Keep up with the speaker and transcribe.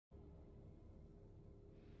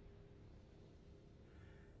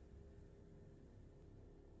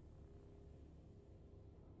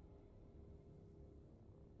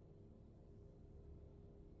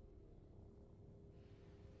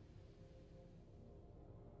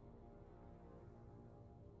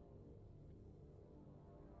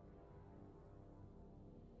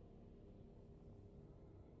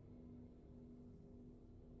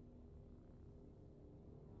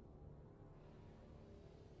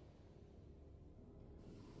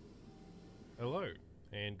Hello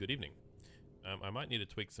and good evening. I might need to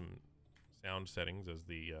tweak some sound settings as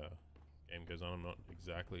the game goes on. I'm not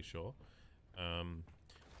exactly sure.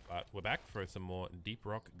 But we're back for some more Deep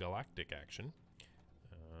Rock Galactic action.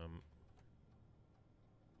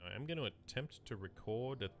 I am going to attempt to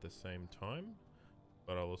record at the same time,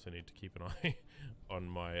 but I'll also need to keep an eye on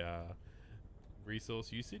my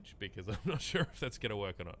resource usage because I'm not sure if that's going to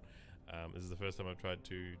work or not. This is the first time I've tried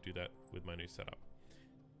to do that with my new setup.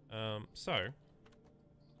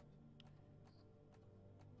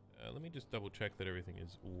 Let me just double check that everything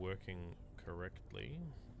is working correctly.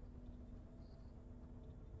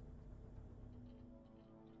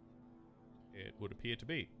 It would appear to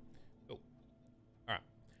be. Cool. Alright.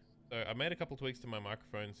 So I made a couple tweaks to my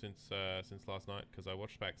microphone since last night because I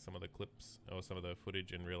watched back some of the clips or some of the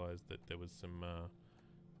footage and realized that there was some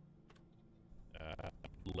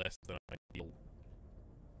less than ideal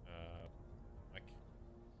mic.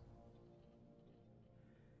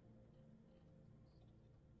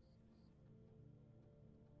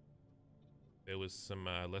 There was some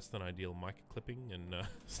less than ideal mic clipping and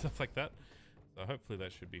stuff like that. So hopefully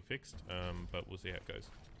that should be fixed, but we'll see how it goes.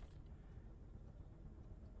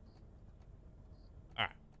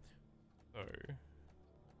 Alright. So,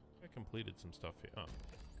 I completed some stuff here. Oh.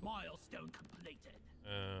 Milestone completed.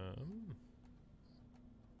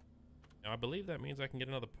 Now I believe that means I can get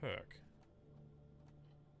another perk.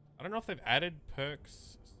 I don't know if they've added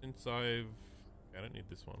perks since I don't need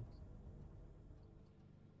this one.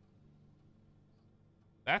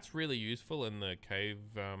 That's really useful in the cave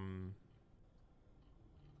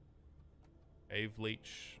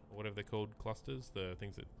leech, or whatever they're called, clusters, the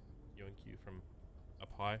things that yoink you from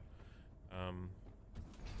up high.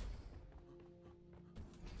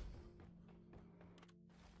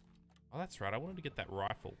 Oh, that's right, I wanted to get that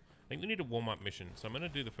rifle. I think we need a warm-up mission, so I'm going to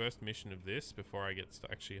do the first mission of this before I get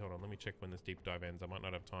actually, hold on, let me check when this deep dive ends. I might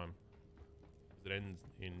not have time. It ends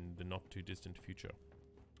in the not-too-distant future.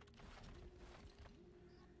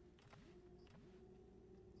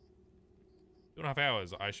 2.5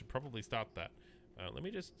 hours. I should probably start that. Let me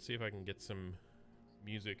just see if I can get some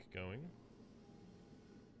music going. 1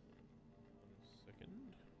 second.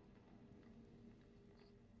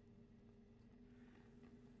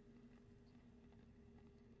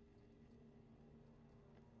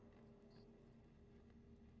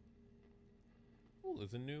 Oh,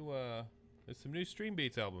 there's a new there's some new Stream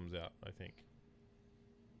Beats albums out, I think.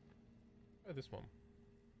 Oh, this one.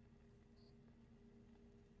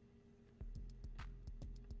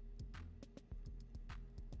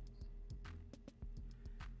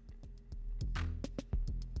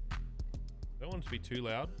 Don't want it to be too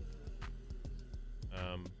loud.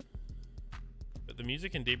 But the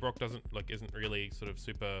music in Deep Rock isn't really sort of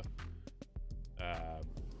super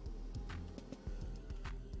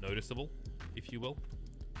noticeable, if you will.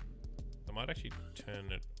 I might actually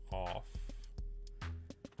turn it off.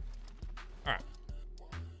 Alright.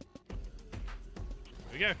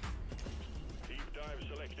 Here we go. Deep dive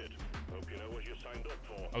selected. Hope you know what you signed up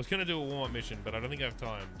for. I was gonna do a warm-up mission, but I don't think I have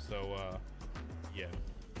time, so yeah.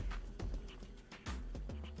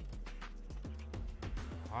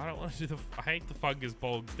 I don't want to do I hate the fungus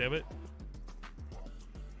bogs, damn it.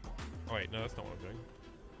 Oh wait, no, that's not what I'm doing.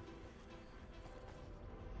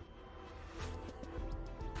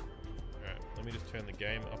 Alright, let me just turn the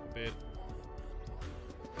game up a bit.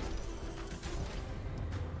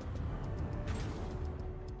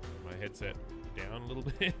 My headset down a little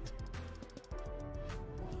bit.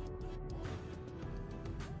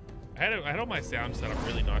 I had all my sound set up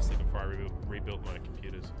really nicely before I rebuilt my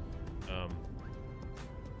computers.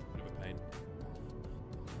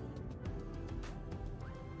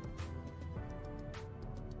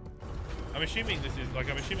 I'm assuming this is,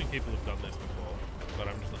 I'm assuming people have done this before, but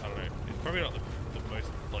I don't know. It's probably not the most,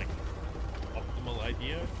 optimal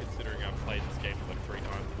idea, considering I've played this game, 3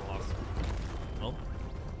 times in the last month.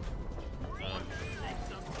 But,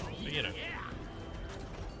 you know.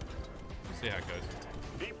 We'll see how it goes.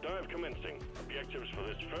 Deep dive commencing. Objectives for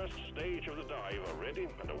this first stage of the dive are ready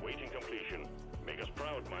and awaiting completion. Make us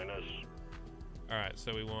proud, miners. Alright,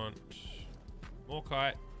 so we want more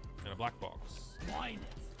kite and a black box. Mine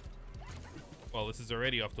it. Well, this is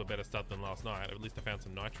already off to a better start than last night. At least I found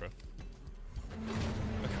some nitro.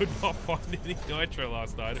 I could not find any nitro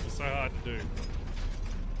last night. It was so hard to do.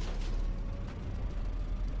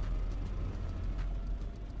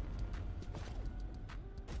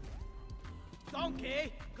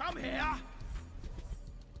 Donkey, come here.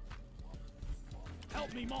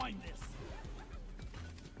 Help me mine this.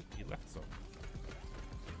 He left some.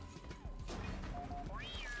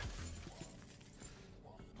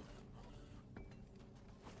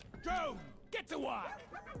 Drone, get work!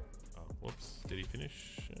 Oh, whoops. Did he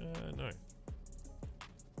finish? No.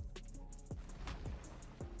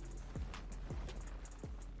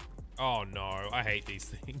 Oh no, I hate these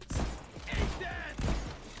things.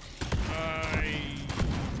 I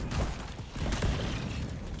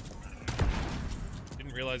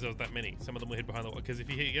didn't realize there was that many. Some of them were hid behind the wall. Because if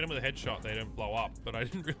you get them with a headshot, they don't blow up. But I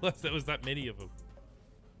didn't realize there was that many of them.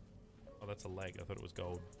 Oh, that's a leg. I thought it was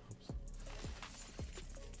gold. Oops.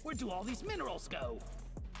 Where do all these minerals go?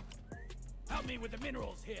 Help me with the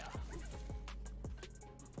minerals here.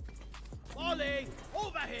 Ollie,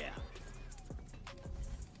 over here!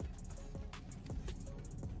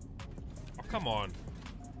 Oh, come on.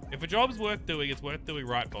 If a job's worth doing, it's worth doing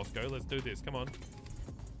right, Bosco. Let's do this. Come on.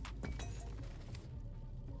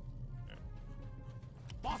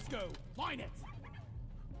 Bosco, mine it!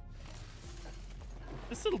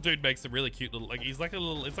 This little dude makes a really cute little, like, he's like a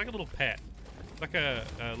little, it's like a little pet. It's like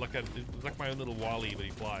it's like my own little Wally, but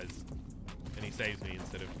he flies. And he saves me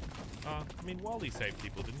instead of, I mean, Wally saved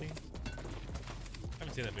people, didn't he? I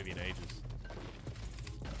haven't seen that movie in ages.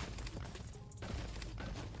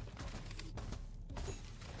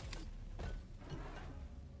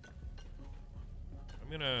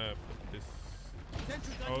 I'm gonna put this,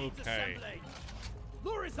 okay.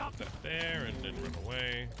 Lure is up. Put that there and then run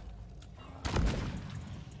away.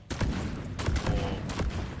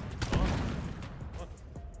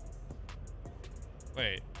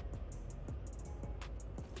 Wait.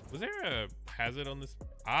 Was there a hazard on this?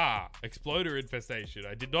 Ah, exploder infestation.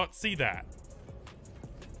 I did not see that.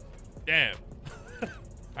 Damn.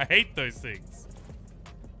 I hate those things.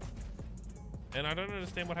 And I don't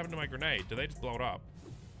understand what happened to my grenade. Did they just blow it up?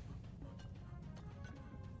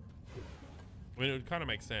 I mean, it would kind of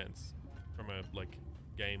make sense from a, like,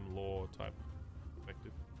 game lore type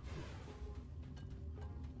perspective.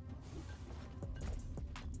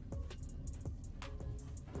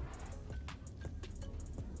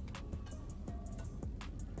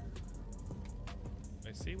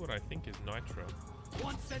 I see what I think is nitro.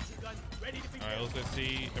 One sentry gun ready to be I also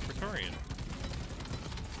see a Praetorian.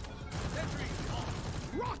 Sentry on.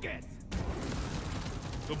 Rocket!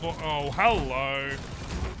 Oh, hello.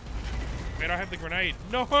 Wait, I have the grenade.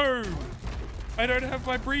 No! I don't have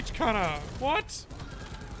my breach cutter. What?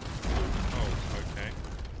 Oh, okay.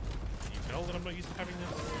 Can you tell that I'm not used to having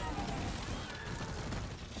this?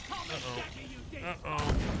 Uh-oh.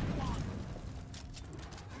 Uh-oh.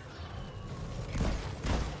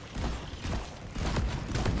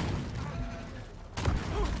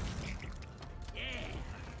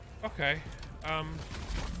 Okay. That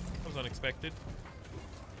was unexpected.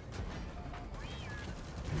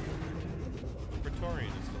 Praetorian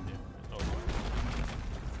is still here. Oh,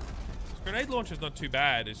 this grenade launcher's not too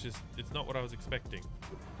bad. It's just, it's not what I was expecting.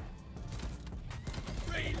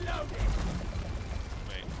 Reloading.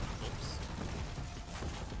 Wait, oops.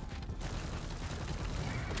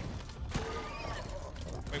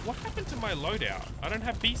 Wait, what happened to my loadout? I don't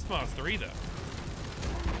have Beastmaster either.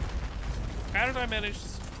 How did I manage?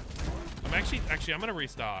 I'm actually, I'm gonna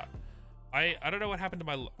restart. I don't know what happened to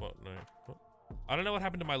my, well, no. I don't know what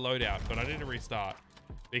happened to my loadout, but I need to restart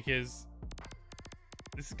because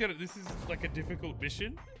this is like a difficult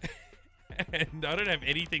mission and I don't have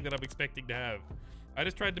anything that I'm expecting to have. I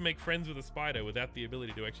just tried to make friends with a spider without the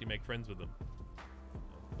ability to actually make friends with them.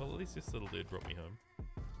 Well, at least this little dude brought me home.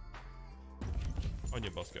 On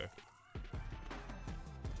your Bosco.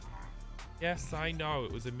 Yes, I know.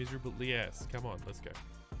 It was a miserable yes. Come on, let's go.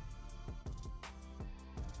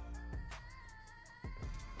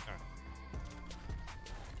 Alright.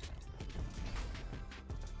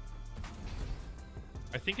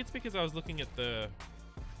 I think it's because I was looking at the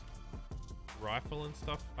rifle and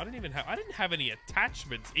stuff. I didn't have any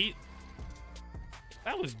attachments.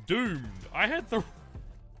 That was doomed. I had the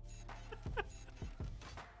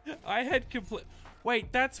I had complete.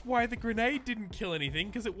 Wait, that's why the grenade didn't kill anything,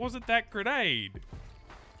 because it wasn't that grenade.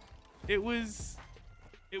 It was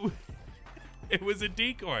a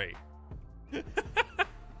decoy.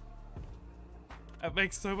 That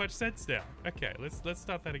makes so much sense now. Okay, let's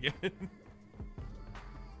start that again. I'm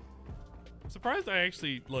surprised I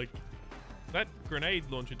actually, like, that grenade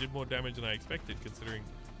launcher did more damage than I expected, considering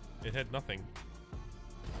it had nothing.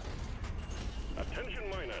 Attention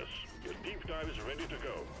miners, your deep dive is ready to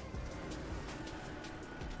go.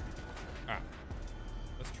 Ah,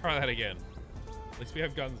 let's try that again. At least we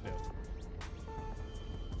have guns now.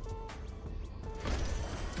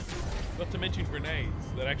 Not to mention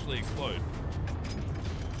grenades that actually explode.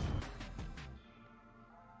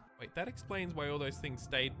 Wait, that explains why all those things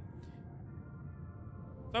stayed.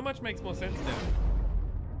 So much makes more sense now.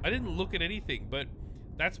 I didn't look at anything, but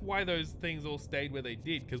That's why those things all stayed where they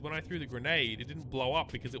did, because when I threw the grenade, it didn't blow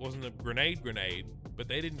up because it wasn't a grenade, but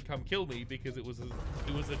they didn't come kill me because it was a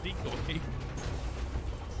decoy.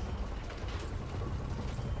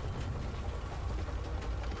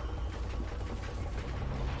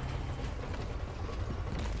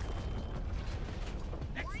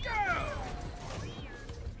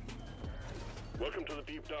 Welcome to the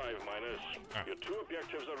deep dive, miners. Right. Your 2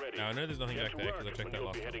 objectives are ready. Now I know there's nothing Get back to there work, because I checked and that you'll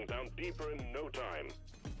last be time. heading down deeper in no time.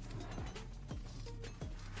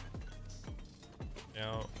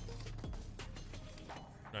 Now,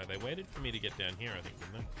 no, they waited for me to get down here, I think,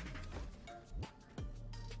 didn't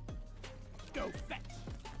they? Go fetch.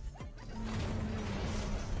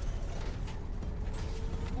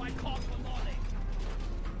 My cosmonic.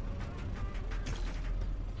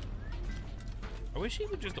 I wish he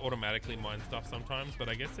would just automatically mine stuff sometimes, but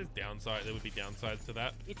I guess there would be downsides to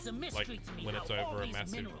that. It's a mystery to me when how it's all over a these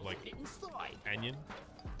massive, minerals like, fit inside. canyon,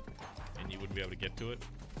 and you wouldn't be able to get to it.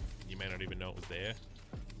 You may not even know it was there.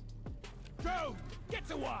 Go! Get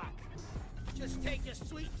to work! Just take your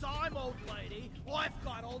sweet time, old lady. I've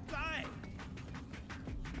got all day.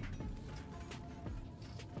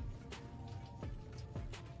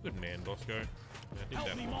 Good man, Bosco. I think Help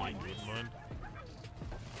that me one mine you this. wouldn't mind.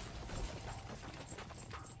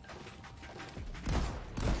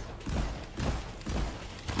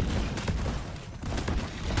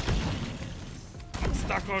 I'm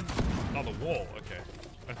stuck on... Oh, the wall. Okay.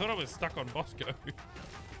 I thought I was stuck on Bosco.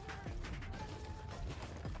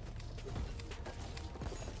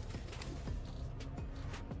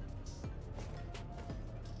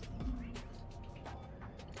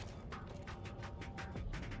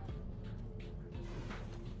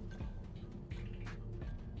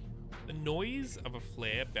 The noise of a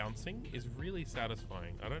flare bouncing is really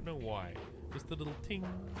satisfying. I don't know why. Just the little ting,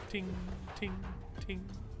 ting, ting, ting.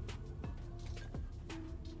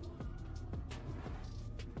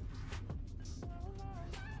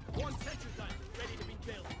 One sentry gun ready to be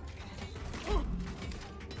built.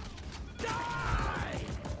 Die!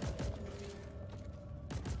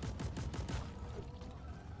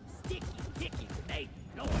 Sticky, dicky, grenade,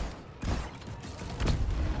 no.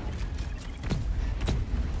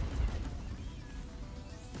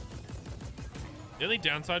 The only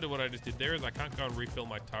downside to what I just did there is I can't go and refill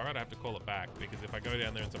my turret. I have to call it back because if I go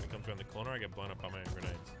down there and something comes around the corner, I get blown up by my own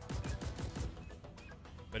grenades.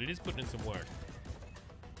 But it is putting in some work.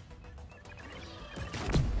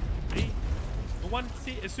 See?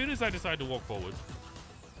 See, as soon as I decide to walk forward.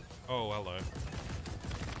 Oh, hello.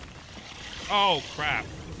 Oh, crap.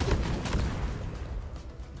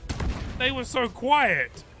 They were so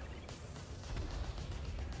quiet.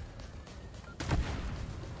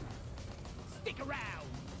 Stick around.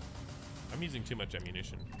 I'm using too much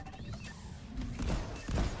ammunition.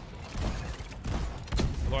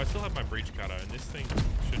 Although I still have my breach cutter, and this thing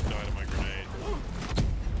should die to my grenade.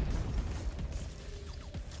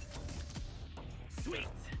 Sweet.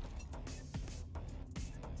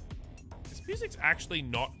 This music's actually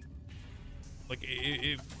not like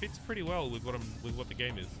it fits pretty well with what the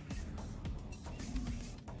game is.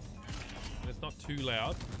 And it's not too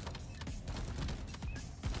loud.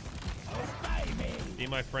 Be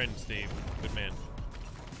my friend, Steve. Good man.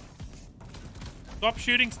 Stop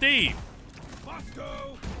shooting Steve!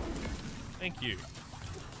 Bosco! Thank you.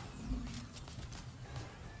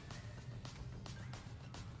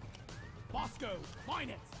 Bosco, mine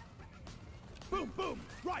it! Boom, boom!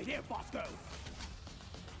 Right here, Bosco!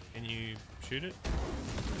 Can you shoot it?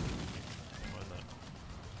 Why not?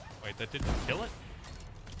 Wait, that didn't kill it?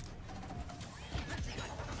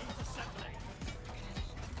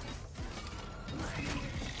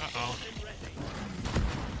 Uh-oh.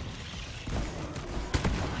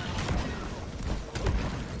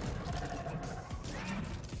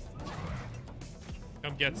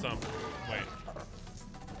 Come get some. Wait.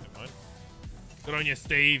 Never mind. Good on you,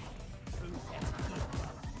 Steve.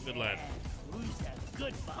 Good lad. Who's that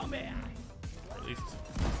good bum ass? At least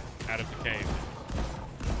out of the cave.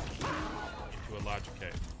 Into a larger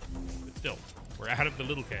cave. But still, we're out of the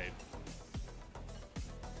little cave.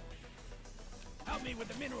 Help me with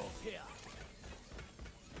the minerals here.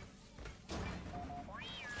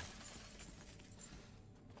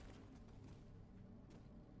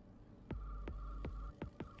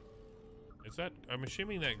 Is that... I'm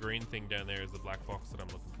assuming that green thing down there is the black box that I'm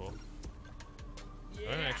looking for.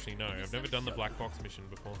 I don't actually know. I've never done the black box mission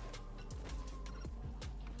before.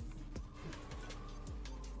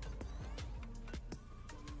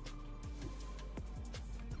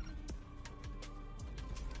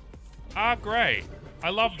 Ah, great. I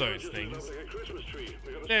love those things.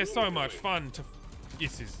 They're so much fun to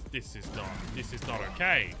This is not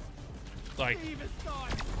okay. Like, Leave us die.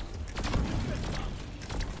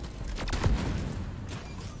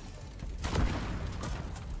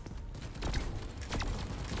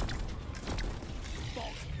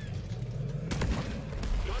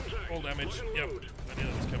 full damage. Yep, I knew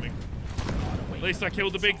that was coming. At least I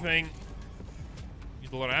killed the big thing.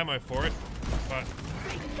 Used a lot of ammo for it, but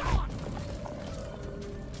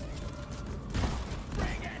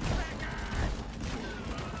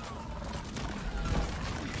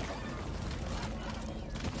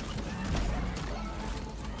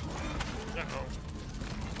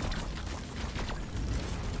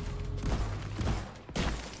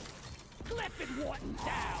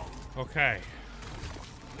okay.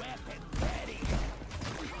 Weapon ready.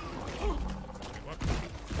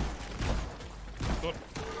 What?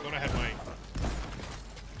 Thought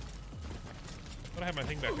I had my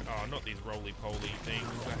thing back. Oh, not these roly-poly things.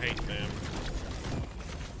 I hate them.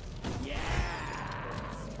 Yeah.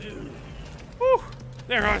 Whew.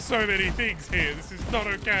 There are so many things here. This is not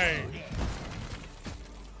okay.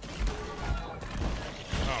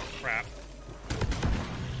 Oh, crap.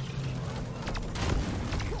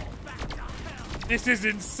 This is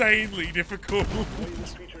insanely difficult.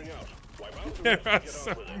 There are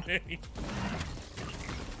so many.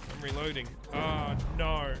 I'm reloading. Oh,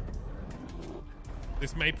 no.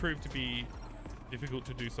 This may prove to be difficult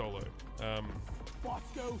to do solo.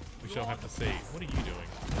 We shall have to see. What are you doing?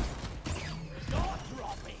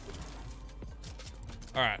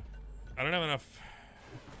 Alright. I don't have enough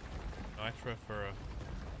nitro for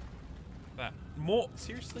that. More?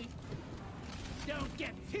 Seriously? Don't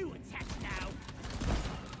get too attacked now.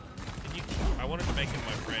 Can you, I wanted to make him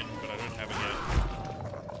my friend, but I don't have it yet.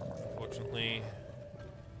 Unfortunately.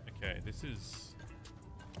 Okay, this is...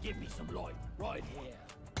 Give me some light right here.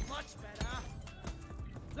 Much better.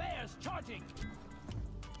 Flares charging.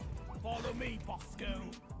 Follow me, Bosco.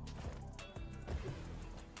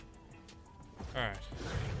 Alright.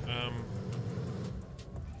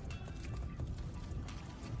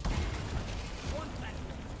 One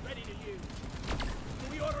platform ready to use. Can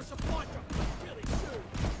we order supply truck really soon?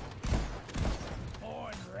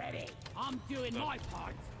 Born ready. I'm doing my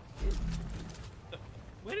part.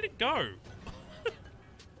 Where did it go?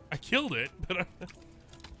 I killed it, but I...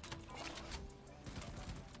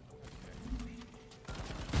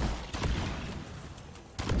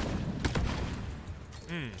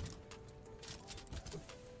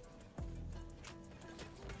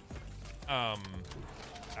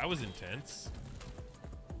 That was intense.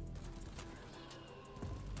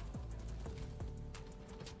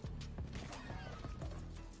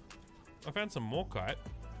 I found some more kite,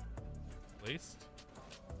 at least.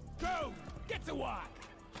 Go! Get to work!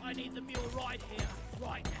 I need the mule right here,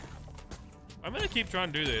 right now. I'm gonna keep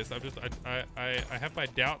trying to do this. I have my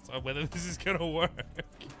doubts on whether this is gonna work.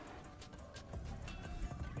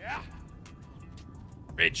 Yeah.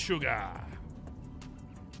 Red sugar.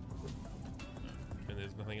 And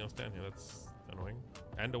there's nothing else down here. That's annoying.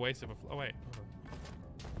 And a waste of a... Oh, wait. Hold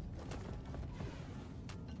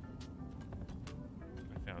on.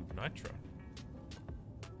 I found nitro.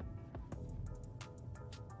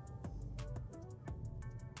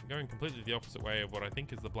 I'm going completely the opposite way of what I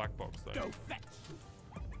think is the black box, though. Go fetch.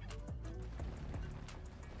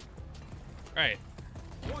 Right.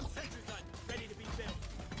 One sentry gun ready to be built.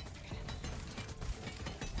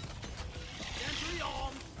 Sentry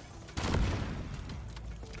armed.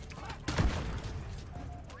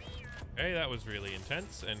 Hey, that was really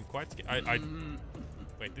intense and quite scary.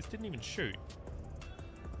 Wait, this didn't even shoot.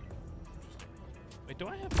 Wait, do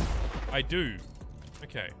I have... I do.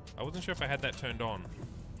 Okay. I wasn't sure if I had that turned on.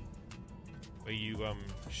 Where you,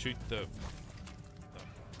 shoot the...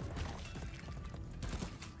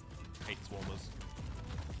 hate swarmers.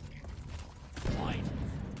 Wide.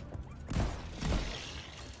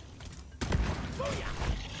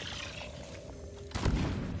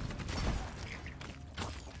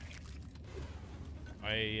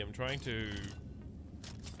 I am trying to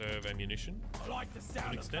serve ammunition I like the to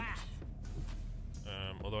sound an of extent.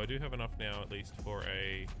 that. Although I do have enough now, at least for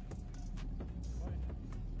a...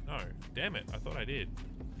 No, damn it! I thought I did.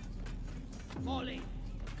 Molly,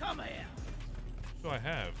 come here. What do I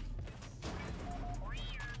have?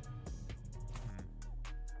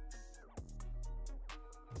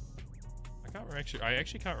 I can't actually. I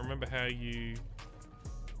actually can't remember how you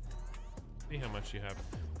see how much you have.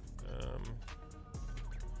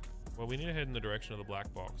 Well, we need to head in the direction of the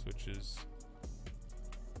black box, which is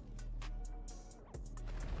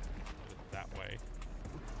that way.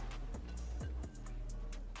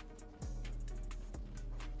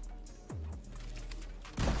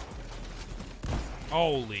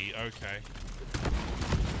 Holy, okay.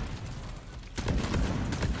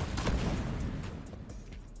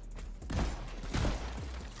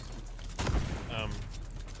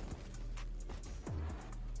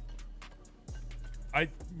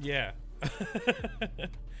 Yeah.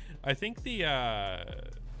 I think the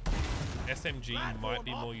SMG might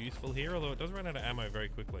be more useful here, although it does run out of ammo very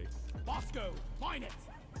quickly. Bosco, mine it.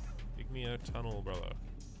 Dig me a tunnel, brother.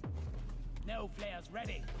 No flares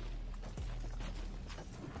ready.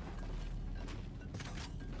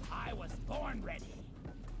 I was born ready.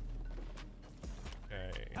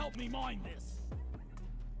 Okay. Help me mine this.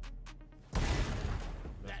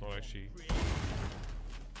 That's not actually...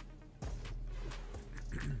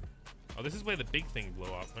 Oh, this is where the big thing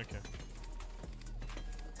blew up. Okay.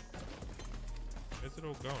 Where's it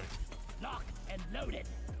all going? Locked and loaded.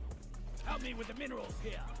 Help me with the minerals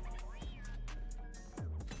here.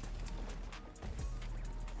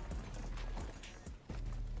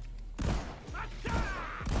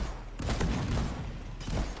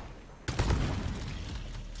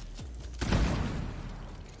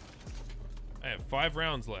 I have 5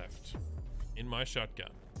 rounds left in my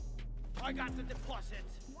shotgun. I got the deposit.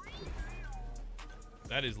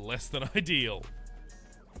 That is less than ideal.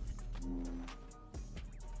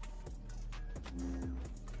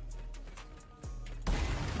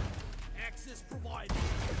 Access provided.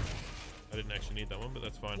 I didn't actually need that one, but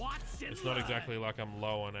that's fine. Watch and It's not learn. exactly like I'm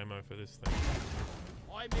low on ammo for this thing.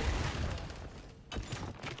 I'm in.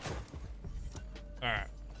 Alright.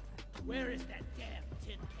 Where is that damn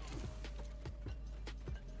tin can?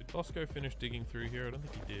 Did Bosco finish digging through here? I don't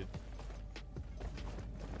think he did.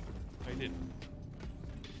 Oh, he did.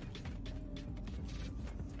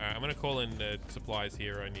 Alright, I'm gonna call in the supplies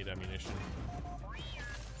here. I need ammunition.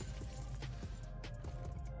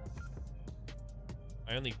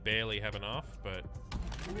 I only barely have enough, but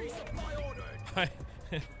Resupply ordered.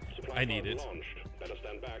 I need it. Launched. Better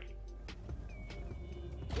stand back.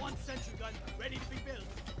 One sentry gun ready to be built.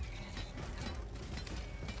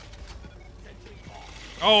 Sentry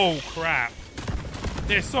off. Oh crap!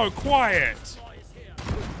 They're so quiet. Supply is here.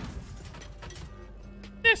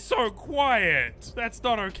 They're so quiet. That's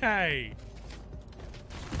not okay.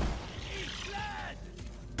 Eat lead.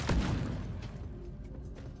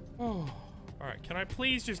 Oh. All right. Can I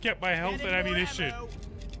please just get my health and Getting more ammunition? ammo.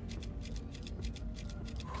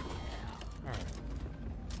 All right.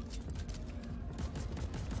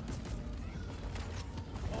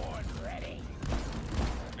 Board ready.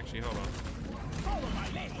 Actually, hold on. Follow my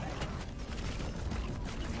lead.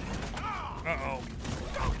 Uh-oh.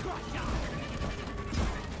 Go crusher.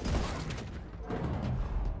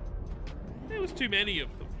 There was too many of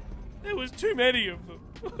them. There was too many of them.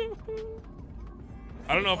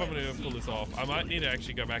 I don't know if I'm gonna pull this off. I might need to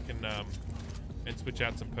actually go back and switch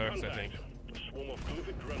out some perks, I think. A swarm of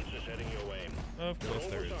prolific grunts is heading your way. Of course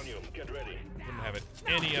there is. Almost on you. Get ready. Wouldn't have it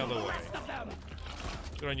any other way. Rest of them.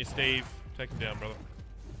 Good on you, Steve. Take him down, brother.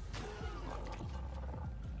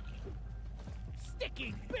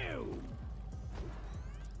 Sticky boo.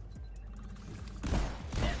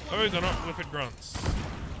 Those are not prolific grunts.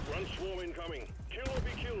 Grunt swarm incoming. Kill or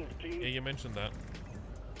be killed, team. Yeah, you mentioned that.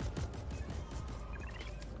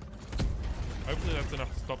 Hopefully that's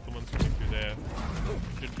enough to stop the ones coming through there.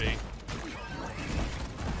 Should be.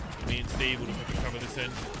 Me and Steve will just have to cover this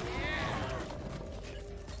end.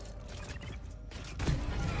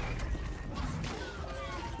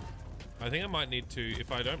 I think I might need to,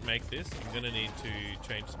 if I don't make this, I'm gonna need to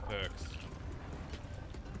change some perks.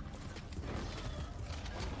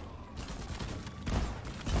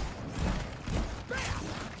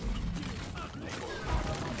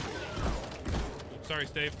 Sorry,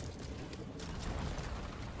 Steve.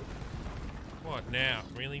 What now?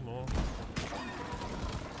 Really more?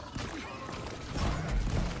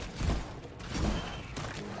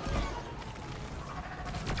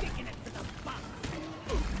 Sticking it to the butt.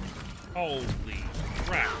 Holy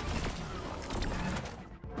crap.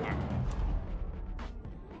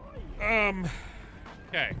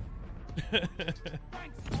 Okay.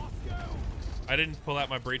 Thanks, Bosco. I didn't pull out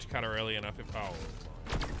my breach cutter early enough. If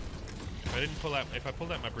I didn't pull out, if I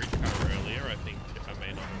pulled out my breach cutter earlier, I think I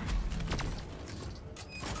may not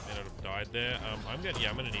have died there. I'm gonna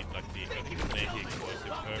need like I think it's an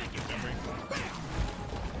anti-explosive perk from memory.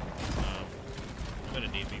 I'm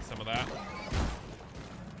gonna need me some of that. I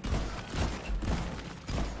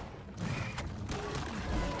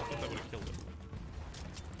thought that would have killed it.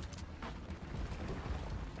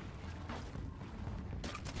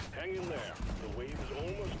 Hang in there. The wave is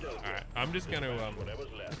almost dealt with. All right, I'm just gonna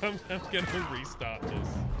Whatever's left. I'm gonna restart this.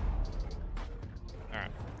 All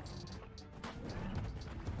right.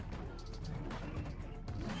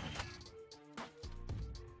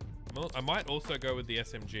 Well, I might also go with the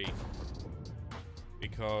SMG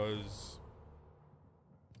because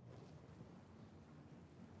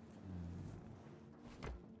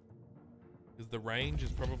the range is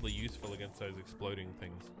probably useful against those exploding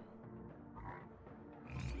things.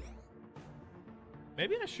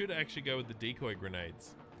 Maybe I should actually go with the decoy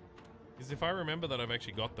grenades. Because if I remember that I've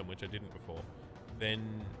actually got them, which I didn't before, then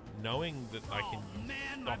knowing that I can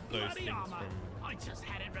stop those things from... I just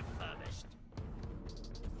had it refurbished.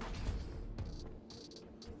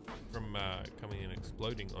 From coming and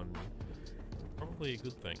exploding on me, probably a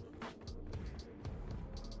good thing.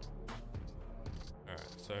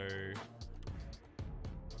 Alright, so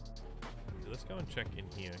let's go and check in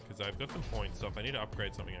here, because I've got some points, so if I need to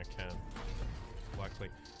upgrade something I can. Likely.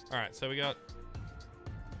 Alright, so we got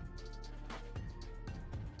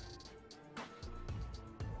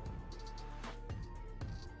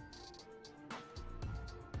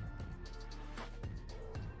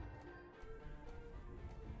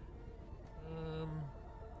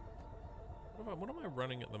what am I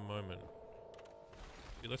running at the moment?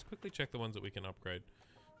 Okay, let's quickly check the ones that we can upgrade.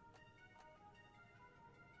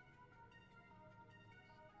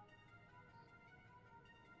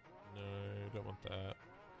 No, don't want that.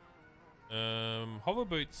 Hover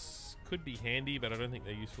boots could be handy, but I don't think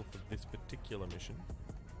they're useful for this particular mission.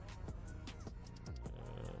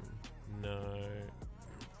 No.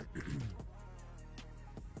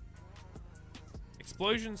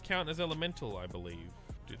 Explosions count as elemental, I believe.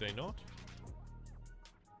 Do they not?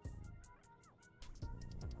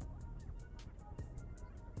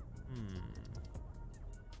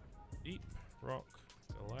 Deep, rock,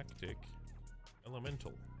 galactic,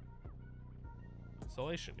 elemental.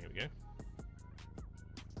 Insulation, here we go.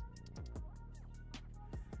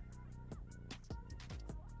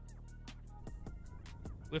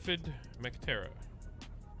 Glyphid Mectera.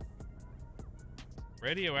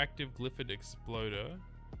 Radioactive Glyphid Exploder.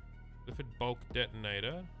 Glyphid Bulk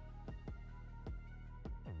Detonator.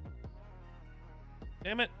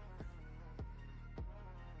 Damn it!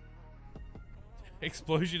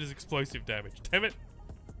 Explosion is explosive damage. Damn it!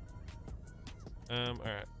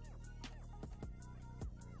 Alright.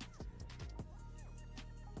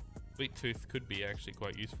 Sweet Tooth could be actually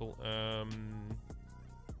quite useful.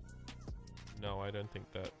 No, I don't think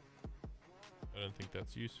that's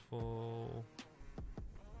useful.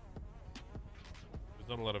 There's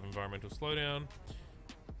not a lot of environmental slowdown.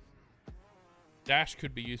 Dash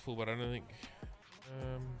could be useful, but I don't think...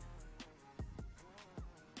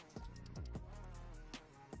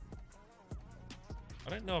 I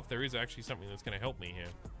don't know if there is actually something that's going to help me here.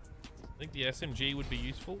 I think the SMG would be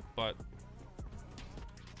useful, but...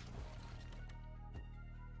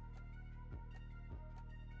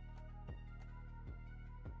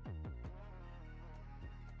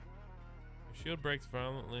 Shield breaks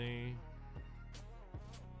violently.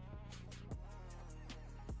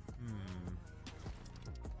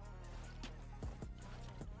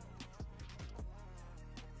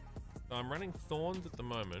 So I'm running Thorns at the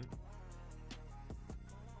moment.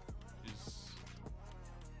 Which is,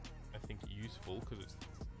 I think, useful because it's...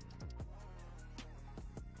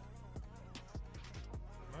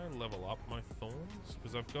 Can I level up my Thorns?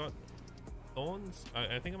 Because I've got Thorns.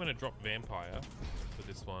 I think I'm going to drop Vampire for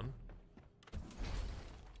this one.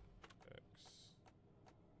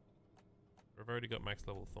 I've already got max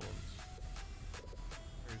level Thorns.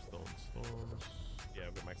 Where's Thorns? Thorns. Yeah,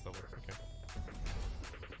 I've got max level. Okay.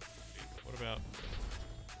 What about...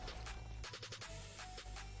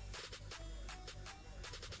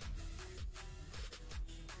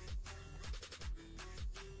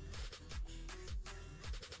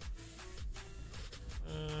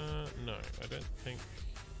 no, I don't think...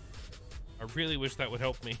 I really wish that would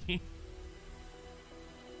help me. Okay.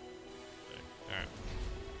 Alright.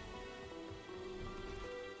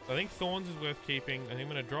 I think Thorns is worth keeping. I think I'm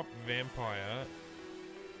going to drop Vampire.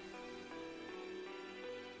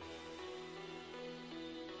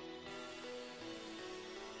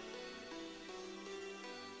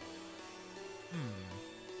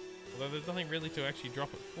 Although there's nothing really to actually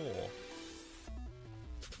drop it for.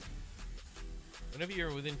 Whenever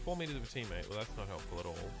you're within 4 meters of a teammate, well, that's not helpful at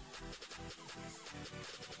all.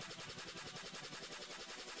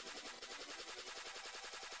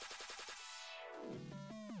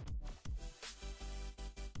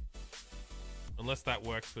 Unless that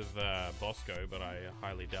works with Bosco, but I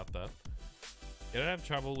highly doubt that. You don't have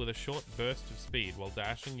trouble with a short burst of speed. While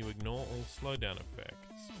dashing, you ignore all slowdown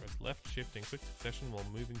effects. Press left shift in quick succession while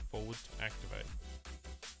moving forward to activate.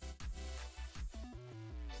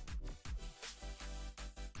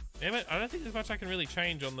 Damn it, I don't think there's much I can really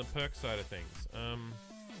change on the perk side of things.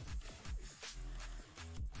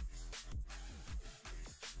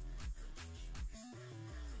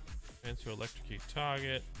 Chance to electrocute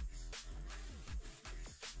target.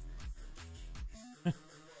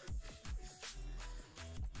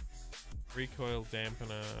 Recoil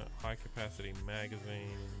dampener, high capacity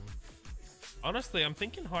magazine. Honestly, I'm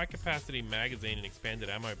thinking high capacity magazine and expanded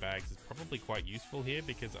ammo bags is probably quite useful here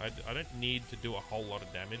because I don't need to do a whole lot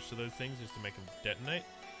of damage to those things just to make them detonate.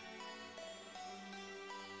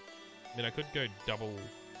 I mean, I could go double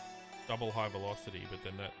high velocity, but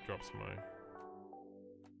then that drops my...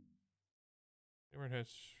 It has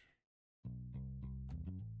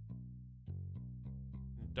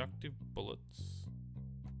inductive bullets.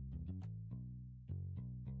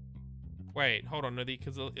 Wait, hold on, no,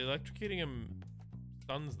 because electrocuting them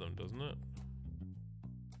stuns them, doesn't it?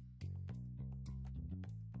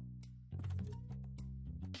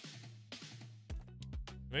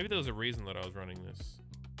 Maybe there was a reason that I was running this.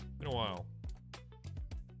 It's been a while.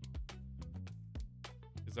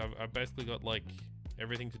 Because I've basically got, like,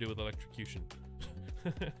 everything to do with electrocution.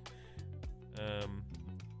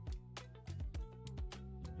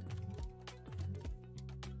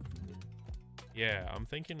 Yeah, I'm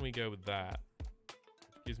thinking we go with that.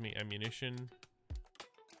 It gives me ammunition.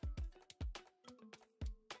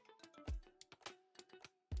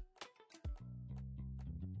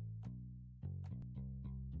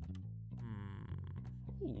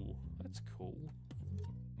 Ooh, that's cool.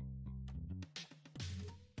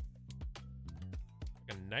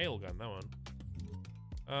 Like a nail gun, that one.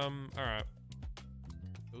 Alright.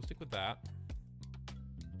 We'll stick with that.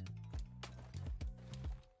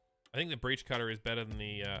 I think the breach cutter is better than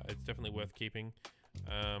the, it's definitely worth keeping.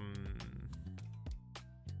 Now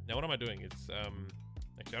what am I doing? It's,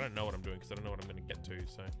 actually I don't know what I'm doing because I don't know what I'm going to get to,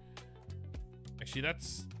 so. Actually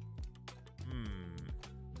that's,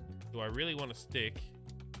 do I really want to stick?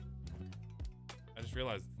 I just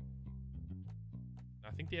realized,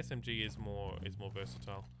 I think the SMG is more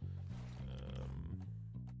versatile.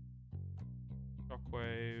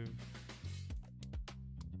 Shockwave.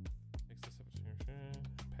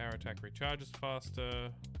 Power attack recharges faster.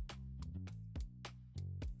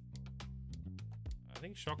 I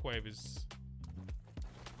think Shockwave is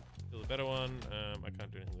still a better one. I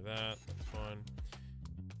can't do anything with that. That's fine.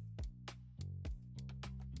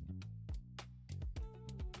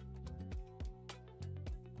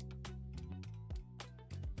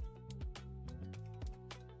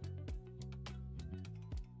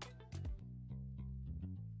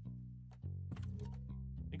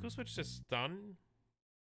 I think we'll switch to stun.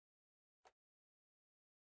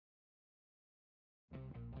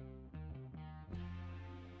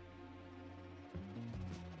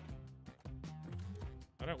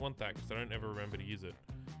 I don't want that because I don't ever remember to use it.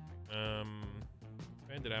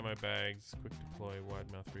 Expanded ammo bags, quick deploy, wide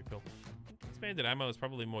mouth refill. Expanded ammo is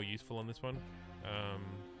probably more useful on this one.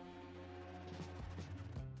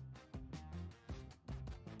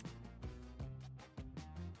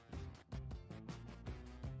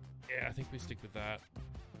 Yeah, I think we stick with that.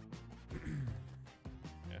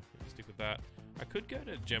 Yeah, we stick with that. I could go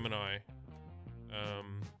to Gemini.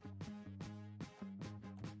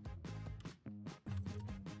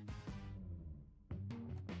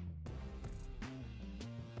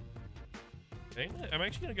 I'm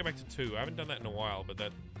actually going to go back to 2. I haven't done that in a while, but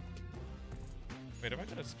that... Wait, have I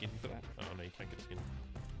got a skin for that? Oh, no, you can't get a skin.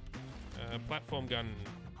 Platform gun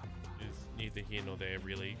is neither here nor there,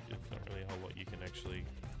 really. It's not really a whole lot you can actually...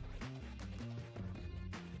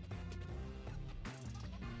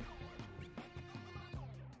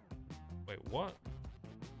 Wait, what?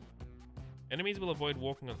 Enemies will avoid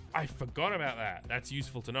walking on... I forgot about that! That's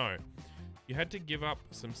useful to know. You had to give up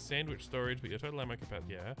some sandwich storage, but your total ammo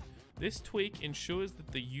capacity, yeah. This tweak ensures that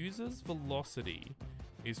the user's velocity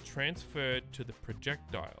is transferred to the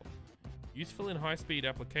projectile. Useful in high-speed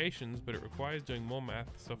applications, but it requires doing more math.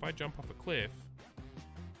 So if I jump off a cliff,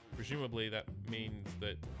 presumably that means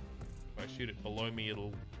that if I shoot it below me,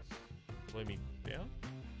 it'll slow me down?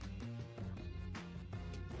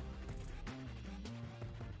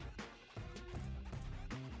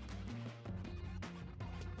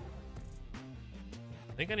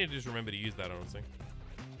 I think I need to just remember to use that, honestly.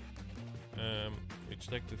 We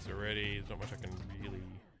checked this already. There's not much I can really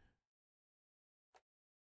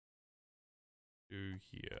do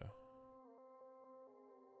here.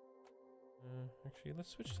 Actually, let's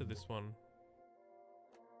switch to this one.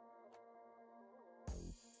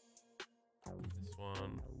 This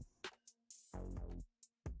one.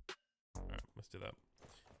 Alright, let's do that.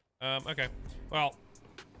 Okay. Well,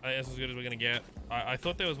 that's as good as we're gonna get. I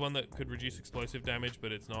thought there was one that could reduce explosive damage,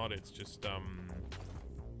 but it's not. It's just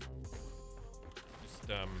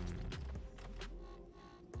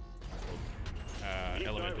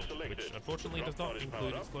elemental, which which unfortunately does Drop not pod is include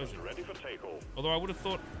powered up explosion. and ready for takeoff. Although I would have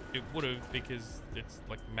thought it would have because it's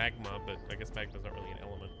like magma, but I guess magma's not really an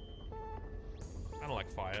element. Kind of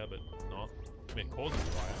like fire, but not. I mean, it causes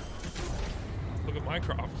fire. Look at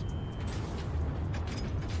Minecraft.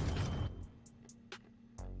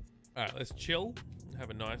 Alright, let's chill and have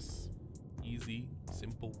a nice, easy,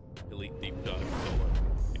 simple, elite deep dive solo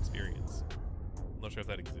experience. I'm not sure if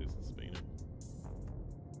that exists, but you know.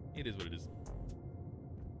 It is what it is.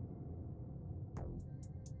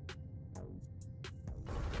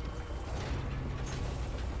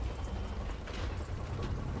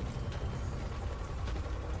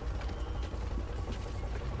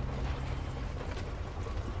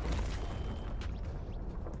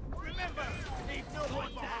 Remember, leave no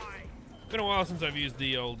one behind. Been a while since I've used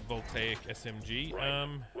the old Voltaic SMG. Right.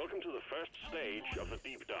 Welcome to the first stage of the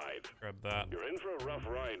deep dive. Grab that. You're in for a rough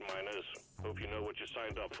ride, miners. Hope you know what you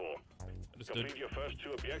signed up for. Understood. Complete your first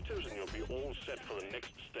 2 objectives and you'll be all set for the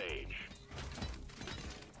next stage.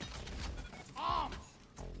 Arm.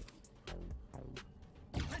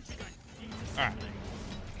 Alright.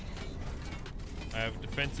 I have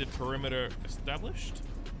defensive perimeter established.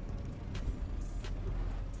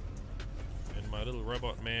 And my little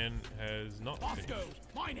robot man has not Bosco, finished.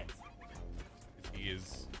 mine it. He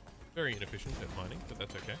is very inefficient at mining, but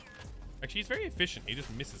that's okay. Actually, he's very efficient. He just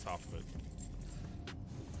misses half of it.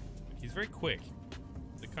 He's very quick.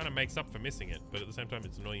 It kind of makes up for missing it, but at the same time,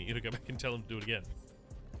 it's annoying you to go back and tell him to do it again.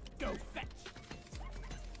 Go fetch.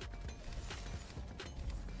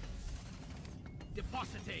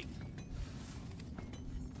 Depositing.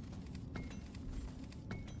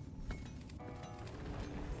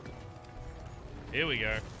 Here we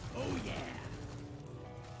go. Oh yeah.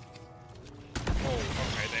 Oh,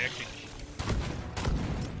 okay, they actually...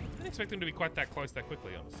 I didn't expect them to be quite that close that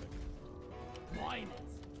quickly, honestly. Mine it.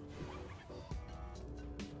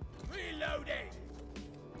 Reloading.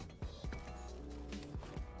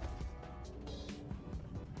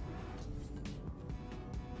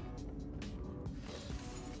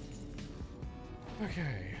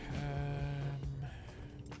 Okay,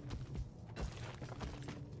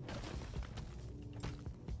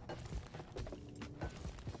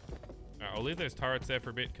 I'll leave those turrets there for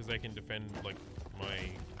a bit because they can defend, like, my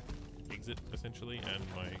exit, essentially, and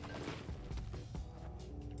my...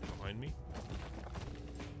 behind me.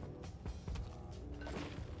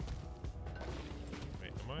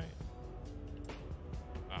 Wait, am I...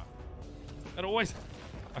 Ah. I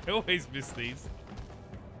always miss these.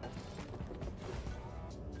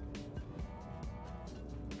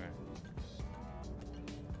 Okay.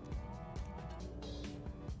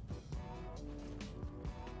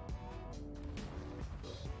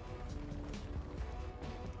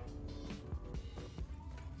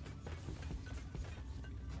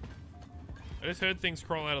 I just heard things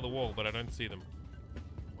crawl out of the wall, but I don't see them.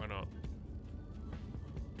 Why not?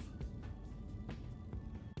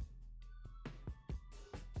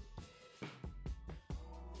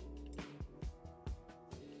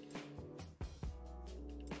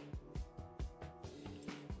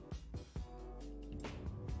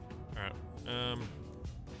 Alright.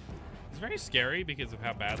 It's very scary because of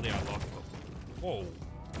how badly I lost them. Whoa.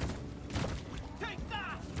 Take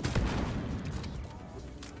that.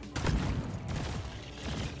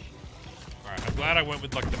 Alright, I'm glad I went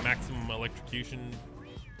with like the maximum electrocution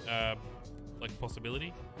like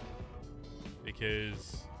possibility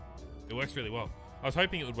because it works really well. I was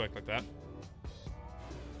hoping it would work like that.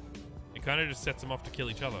 It kind of just sets them off to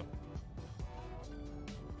kill each other.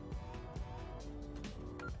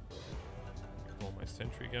 All my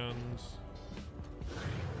sentry guns.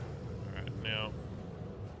 Alright, now.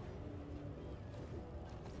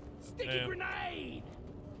 Sticky grenade.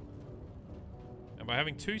 And by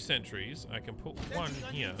having 2 sentries, I can put one Sentry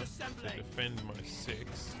gun here needs to assembly. defend my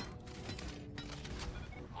 6.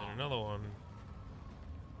 And another one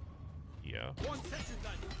here. One sentry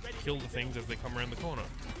gun ready. Kill the things as they come around the corner.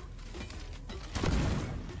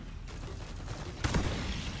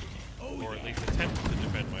 Oh Or at yeah. least attempt to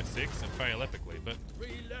defend my 6 and fail epically, but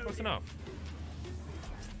Reloading. close enough.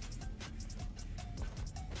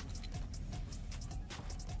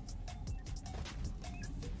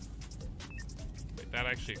 Wait, that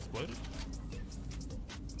actually exploded?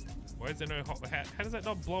 Why is there no hole? How does that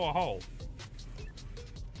not blow a hole?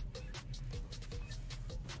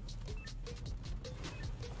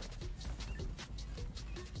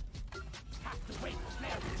 Have to wait for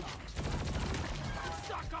flare time.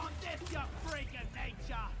 Suck on this, you freak of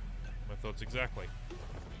nature. My thoughts exactly.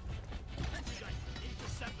 Sentry gun needs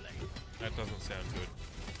assembly. That doesn't sound good.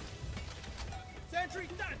 Sentry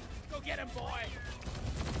done. Go get him, boy.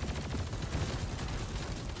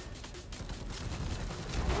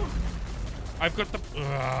 I've got the...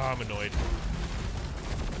 I'm annoyed.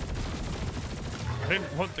 I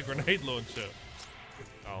didn't want the grenade launcher.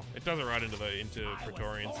 Oh, it does it right into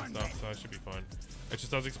Praetorians and stuff, so I should be fine. It's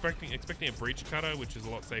just I was expecting a breach cutter, which is a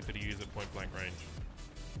lot safer to use at point blank range.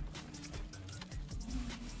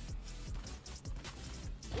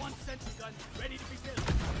 One sentry gun ready to be built.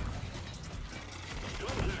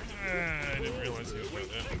 I didn't realize he was right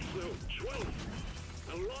there. 12.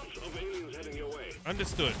 A lot of aliens heading your way.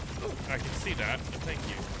 Understood. I can see that, and thank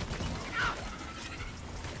you.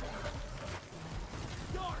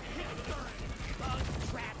 Your history. Bug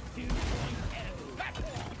trap 2.0. Back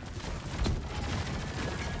off.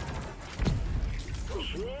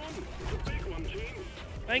 Swarm, the big one, team.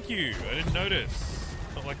 Thank you. I didn't notice.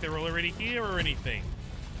 Not like they were already here or anything.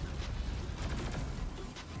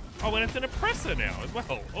 Oh, and it's an oppressor now as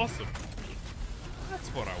well. Awesome. That's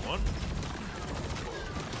what I want.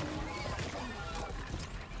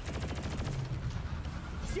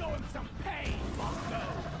 Show him some pain, Bosco.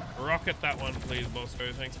 Rocket that one, please,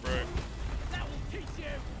 Bosco. Thanks, bro. That will teach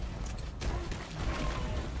you.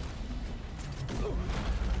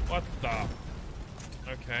 What the?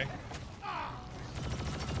 Okay.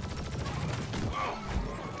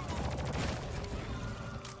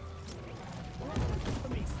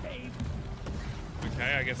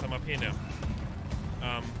 Okay, I guess I'm up here now.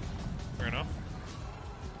 Fair enough.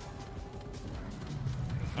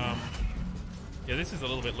 Yeah, this is a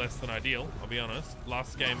little bit less than ideal, I'll be honest.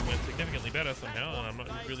 Last game went significantly better somehow, and I'm not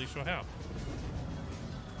really sure how.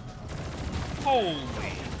 Holy!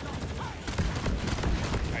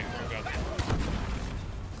 Okay, wrong gun.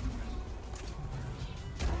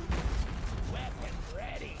 Weapon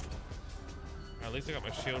ready. At least I got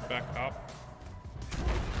my shield back up.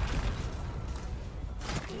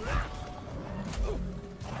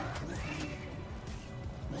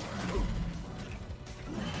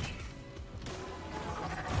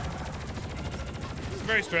 It's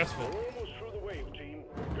very stressful. We're almost through the wave, team.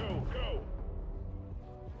 Go, go.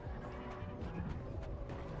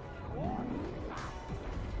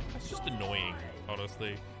 That's just annoying,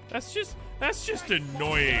 honestly. That's just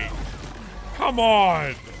annoying. Come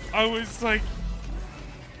on! I was like...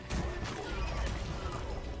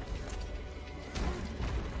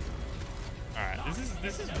 Alright,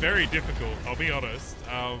 this is very difficult, I'll be honest.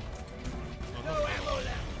 I'm not gonna lie.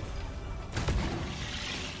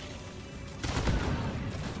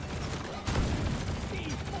 He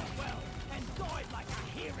fought well and died like a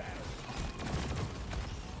hero.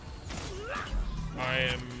 I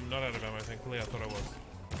am not out of ammo, thankfully. I thought I was.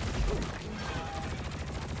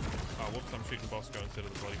 Oh, whoops, I'm shooting Bosco instead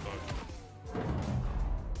of the bloody boat.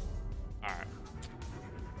 Alright.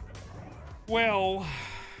 Well,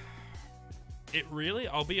 it really,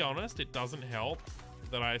 I'll be honest, it doesn't help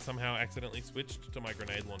that I somehow accidentally switched to my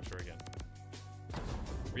grenade launcher again.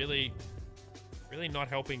 Really not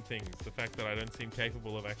helping things, the fact that I don't seem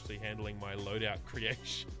capable of actually handling my loadout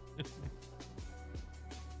creation.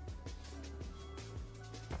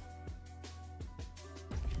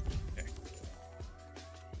 Okay.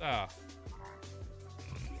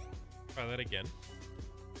 Try that again.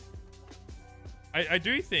 I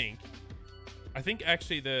think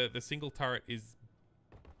actually the single turret is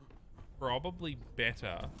probably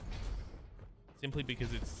better, simply because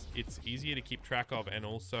it's easier to keep track of, and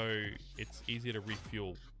also it's easier to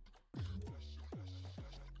refuel.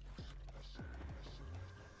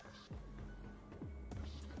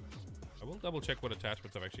 I will double check what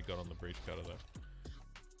attachments I've actually got on the breach cutter though.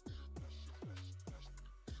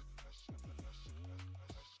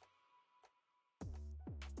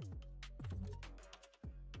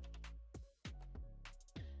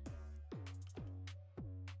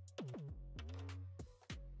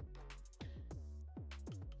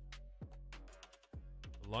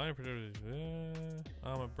 Line of protectors,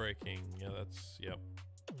 armor breaking. Yeah, that's, yep.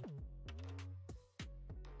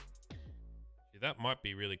 See, that might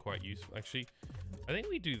be really quite useful. Actually, I think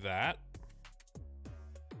we do that.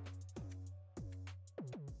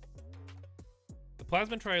 The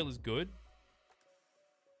plasma trail is good.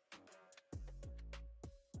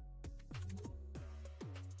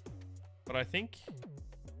 But I think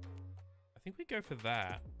we go for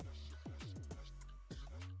that.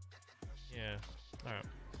 Yeah. Alright.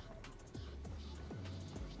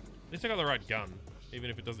 At least I got the right gun, even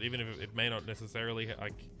if it may not necessarily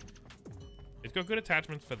like. It's got good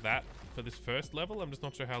attachments for that for this first level. I'm just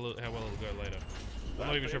not sure how well it'll go later. I'm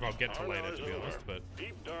not even sure if I'll get to later, to be honest. But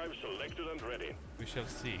Deep dive selected and ready. we shall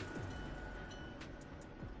see.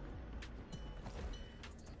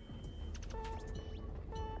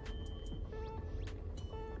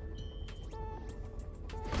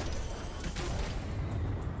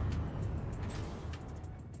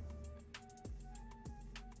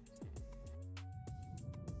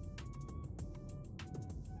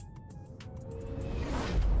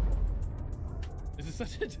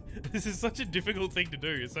 this is such a difficult thing to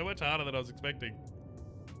do. It's so much harder than I was expecting.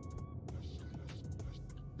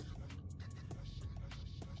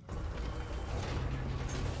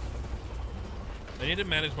 I need to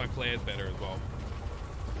manage my flares better as well.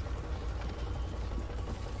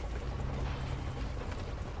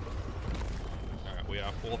 Alright, we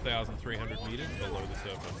are 4,300 meters below the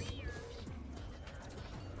surface.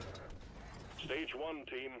 Stage 1,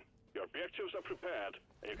 team. Your objectives are prepared,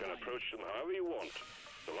 and you can approach them however you want,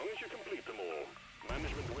 so long as you complete them all.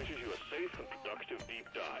 Management wishes you a safe and productive deep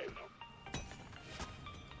dive.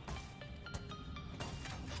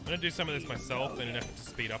 I'm going to do some of this myself in an effort to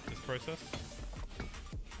speed up this process.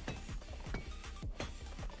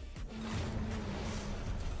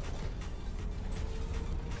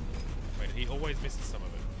 Wait, he always misses some of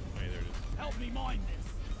it. Oh, yeah, there it is. Help me mine this.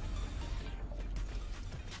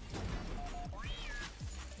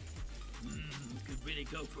 Could really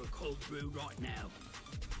go for a cold brew right now.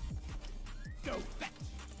 Go fetch.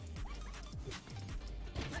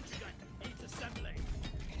 Metrigun needs assembling.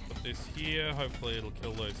 Put this here. Hopefully it'll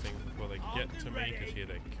kill those things before they get to me, because here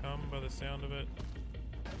they come by the sound of it.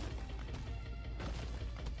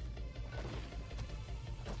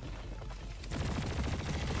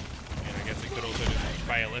 And I guess it could also just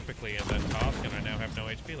fail epically in that task, and I now have no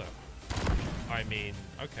HP left. I mean,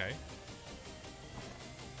 okay.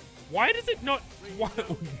 Why does it not...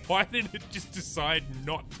 Why did it just decide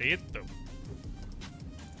not to hit them?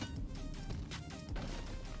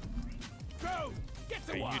 Go! Get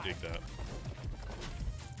to Hey, work! you dig that.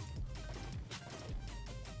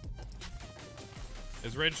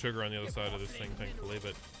 There's red sugar on the other side of this thing, thankfully,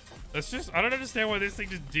 but... That's just... I don't understand why this thing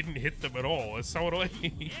just didn't hit them at all. It's so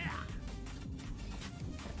annoying. Yeah.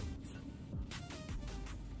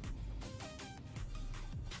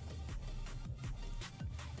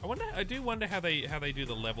 I do wonder how they do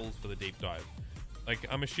the levels for the deep dive. Like,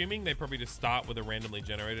 I'm assuming they probably just start with a randomly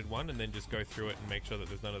generated one and then just go through it and make sure that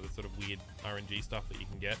there's none of the sort of weird RNG stuff that you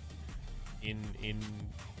can get in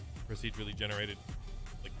procedurally generated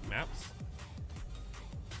like maps.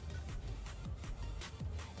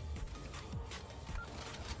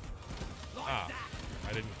 Ah,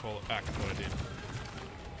 I didn't call it back. I thought I did.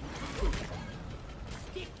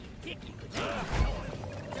 Sticky.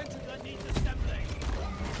 Metrigun needs assembling.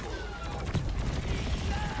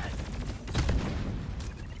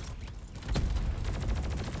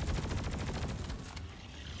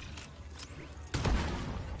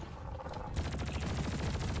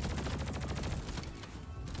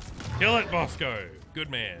 Kill it, Bosco. Good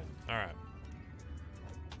man. All right.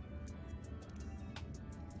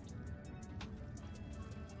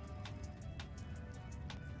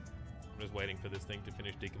 I'm just waiting for this thing to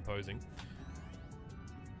finish decomposing.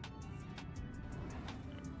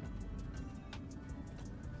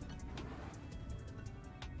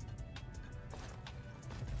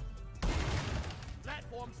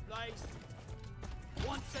 Platforms placed.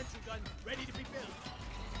 One sentry gun ready to be built.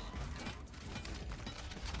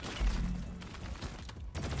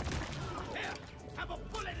 Here, have a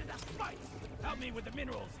bullet in the fight. Help me with the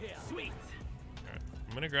minerals here. Sweet. All right.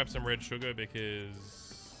 I'm gonna grab some red sugar because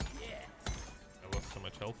Yes. I lost so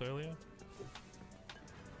much health earlier.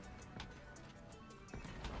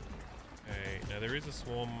 Okay, now there is a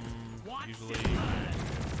swarm Watch usually. it burn.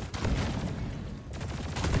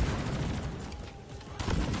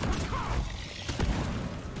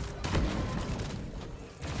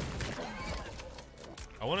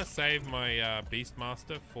 I want to save my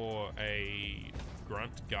Beastmaster for a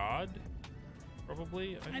grunt guard,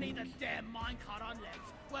 probably. I need a damn minecart on legs.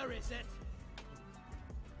 Where is it?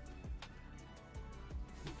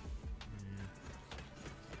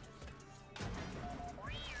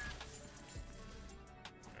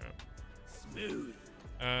 Smooth.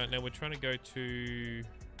 Now we're trying to go to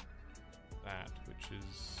that, which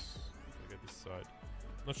is go this side.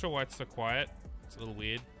 Not sure why it's so quiet. It's a little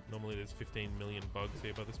weird. Normally there's 15 million bugs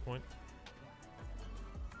here by this point.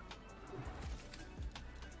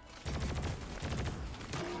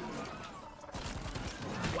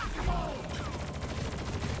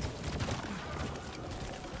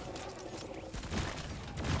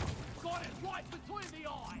 Got it right between the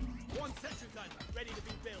eyes. One sentry gun ready to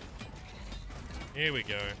be built. Here we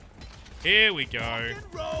go. Here we go. Rock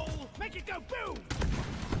and roll. Make it go boom.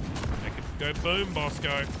 Make it go boom,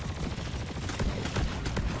 Bosco.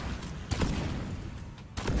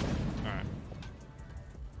 Alright.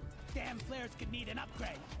 Damn flares could need an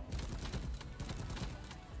upgrade.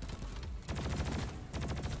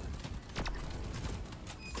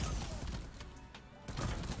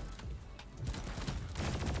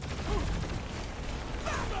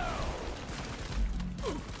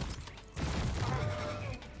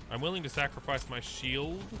 I'm willing to sacrifice my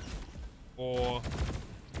shield or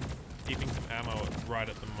keeping some ammo right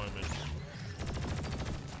at the moment.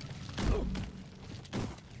 Can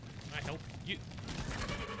I help you?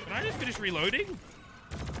 Can I just finish reloading?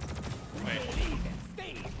 Wait.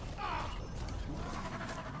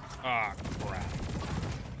 Ah, crap.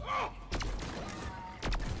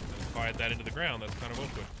 Just fired that into the ground. That's kind of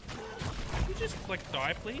awkward. Can you just, like,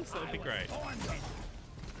 die, please? That would be great.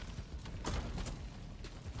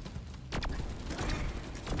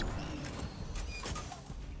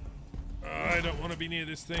 I don't want to be near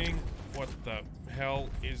this thing. What the hell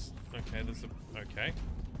is... Okay, there's a... Okay.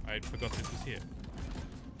 I forgot this was here.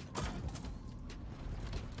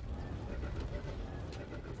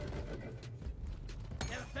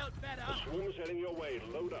 Never felt better. The swarm's heading your way.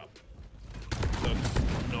 Load up. So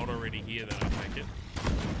it's not already here, then I take it.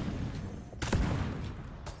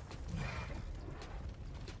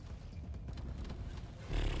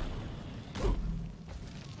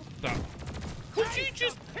 Stop. Could you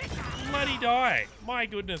just bloody die? My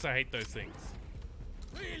goodness, I hate those things.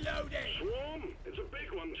 Reloading. Swarm, it's a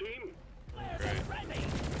big one, team. Great. Ready.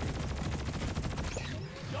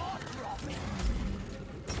 Jaw dropping.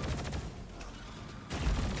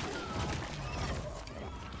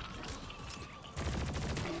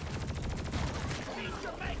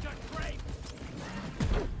 Jamaica grape.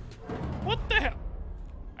 What the hell?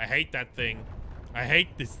 I hate that thing. I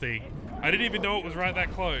hate this thing. I didn't even know it was right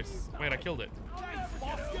that close. Wait, I killed it.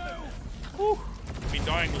 Whew. I mean,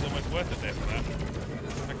 dying was almost worth it there for that.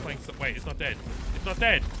 Wait, it's not dead. It's not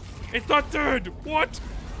dead. It's not dead. What?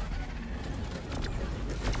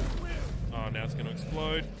 Oh, now it's going to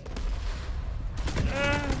explode.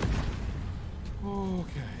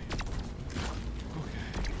 Okay.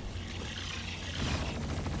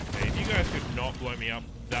 Hey, if you guys could not blow me up,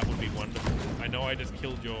 that would be wonderful. I know I just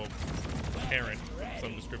killed your parent of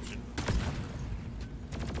some description.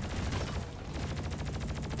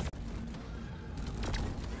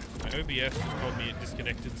 My OBS just told me it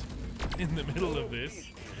disconnected in the middle of this.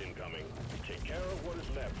 Incoming. Take care of what is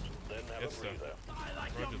left, then have Yes, a sir. breather.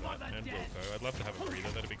 Roger that, and Wilco. I'd love to have a breather,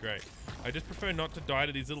 that'd be great. I just prefer not to die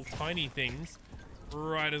to these little tiny things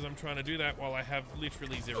right as I'm trying to do that while I have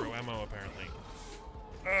literally zero ammo, apparently.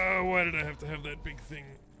 Why did I have to have that big thing?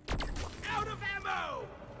 Out of ammo.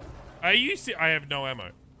 Are you I have no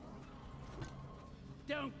ammo.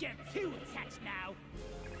 Don't get too attached now.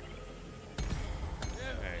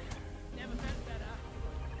 Okay. Never felt better.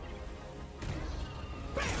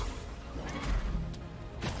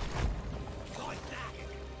 Like that.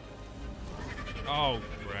 Oh,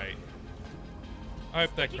 great. I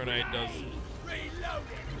hope that grenade does.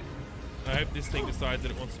 Reloading. I hope this thing decides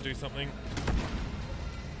that it wants to do something.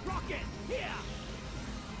 Rocket here.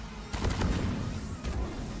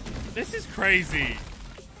 This is crazy.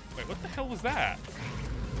 Wait, what the hell was that?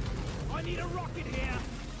 I need a rocket here.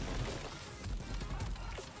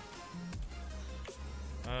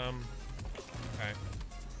 Okay.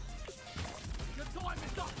 Your time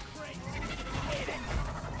is not great.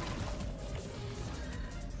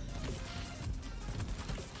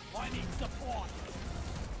 I need support.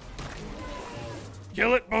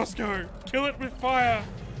 Kill it, Moscow! Kill it with fire!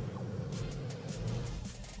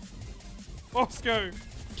 Moscow!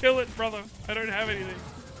 Kill it, brother! I don't have anything.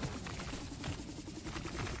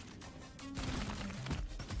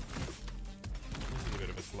 This is a bit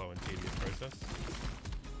of a slow and tedious process.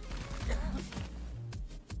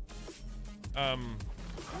 I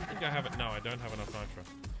think I have it. No, I don't have enough nitro.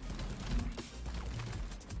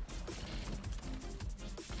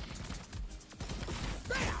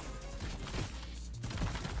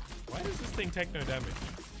 Why does this thing take no damage?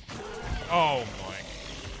 Oh my.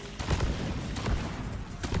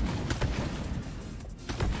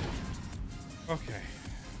 Okay.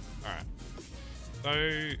 Alright. So,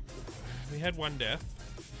 we had one death.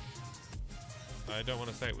 I don't want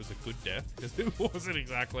to say it was a good death, because it wasn't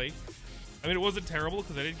exactly. I mean, it wasn't terrible,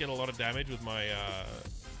 because I did get a lot of damage with my, off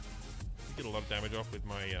with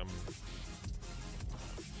my,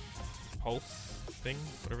 pulse thing,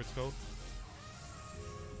 whatever it's called.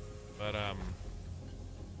 But,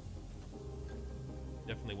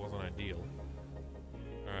 definitely wasn't ideal.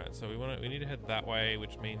 Alright, so we need to head that way,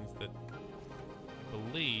 which means that I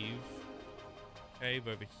believe cave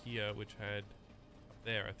over here, which had up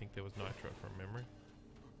there, I think there was nitro from memory.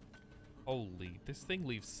 Holy, this thing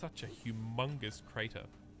leaves such a humongous crater.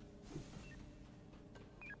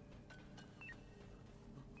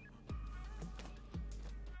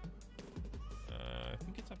 I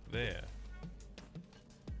think it's up there.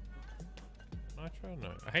 Nitro?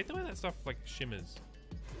 No. I hate the way that stuff like shimmers.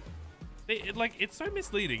 It's so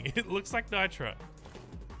misleading. It looks like nitro.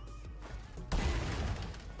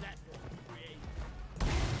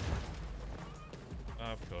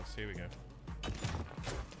 Yes, here we go.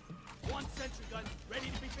 One sentry gun ready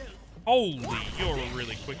to be built. Holy, you're a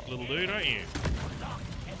really quick little dude, aren't you? Locked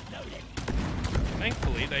and loaded.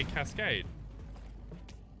 Thankfully, they cascade.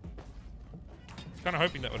 I was kind of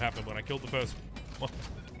hoping that would happen when I killed the first one.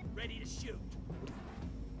 Ready to shoot.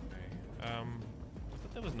 Okay. I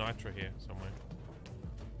thought there was nitro here somewhere.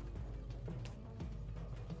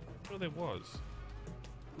 I'm sure there was.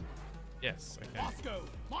 Yes, okay. Moscow,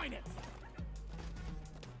 mine it.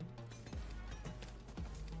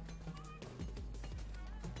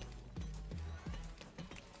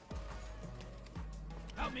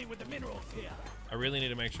 Help me with the minerals here. I really need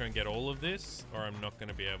to make sure and get all of this, or I'm not going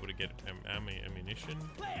to be able to get ammunition.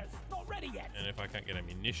 Flares not ready yet. And if I can't get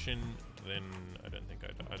ammunition, then I don't think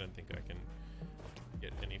I can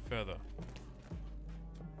get any further.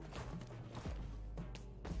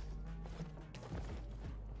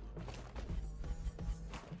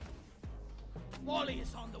 Wally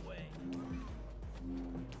is on the way.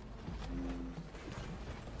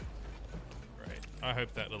 Right. I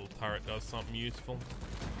hope that little turret does something useful.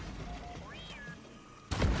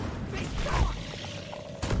 Big shot!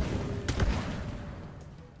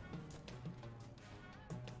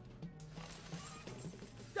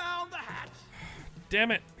 Down the hatch.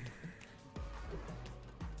 Damn it!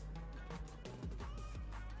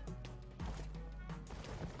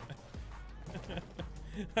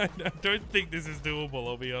 I don't think this is doable,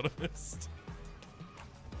 I'll be honest.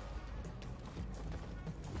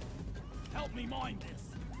 Help me mine this.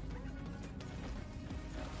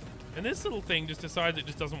 And this little thing just decides it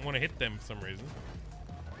just doesn't want to hit them for some reason.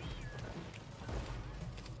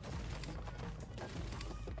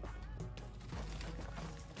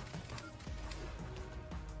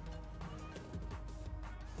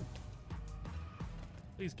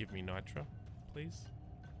 Please give me nitro, please.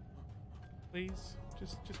 Please,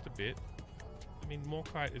 just a bit. I mean, more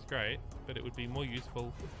kite is great, but it would be more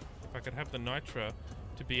useful if I could have the nitro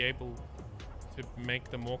to be able to make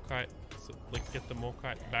the more kite, like get the more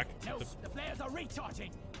kite back to The flares are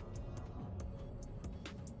recharging.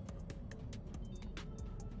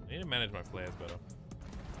 I need to manage my flares better.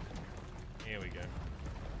 Here we go.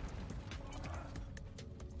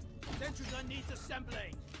 Sentry gun needs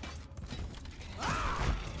assembling.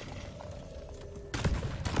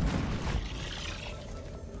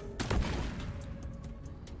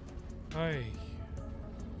 Hey.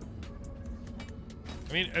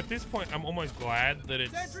 I mean, at this point, I'm almost glad that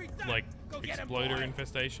it's like exploder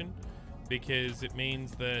infestation, because it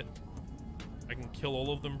means that I can kill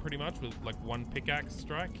all of them pretty much with like one pickaxe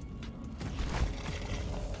strike.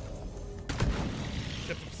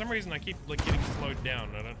 Except for some reason, I keep like getting slowed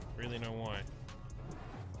down. I don't really know why.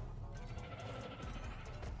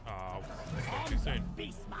 Oh, too soon.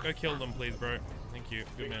 Go kill them, please, bro. Thank you.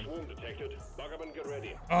 Good man. Swarm detected. Buggerman, get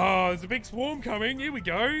ready. Oh, there's a big swarm coming. Here we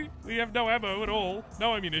go. We have no ammo at all.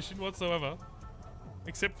 No ammunition whatsoever.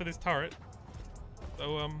 Except for this turret.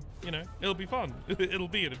 So, you know, it'll be fun. It'll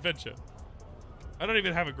be an adventure. I don't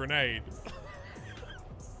even have a grenade.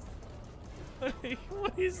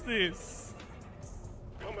 What is this?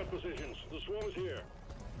 Combat positions. The swarm is here.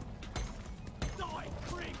 Die,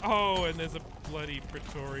 creep. Oh, and there's a bloody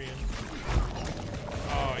Praetorian.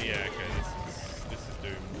 Oh, yeah, okay. This is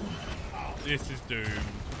doomed. This is doomed.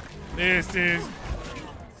 This is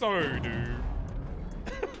so doomed.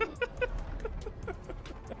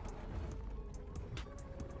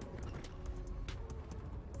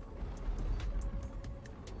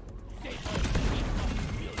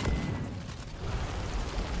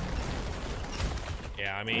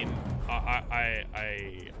 Yeah, I mean,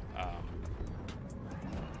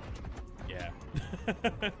 yeah.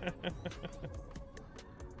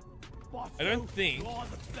 I don't think,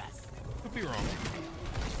 could be wrong,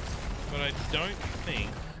 but I don't think,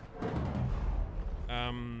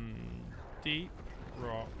 Deep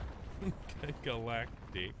Rock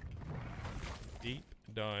Galactic Deep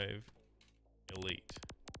Dive Elite.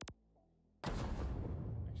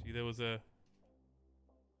 Actually, there was a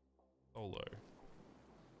solo.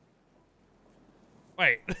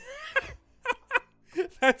 Wait.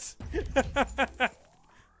 That's...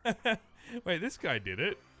 Wait, this guy did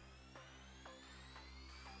it.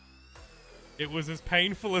 It was as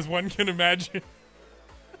painful as one can imagine.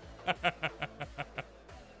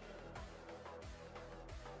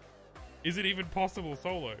 Is it even possible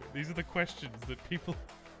solo? These are the questions that people...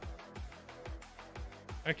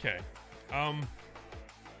 Okay. Alright,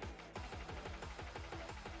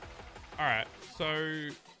 so...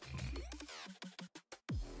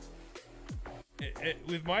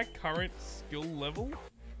 with my current skill level,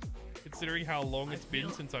 considering how long it's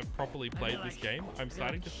been since I've properly played this game, I'm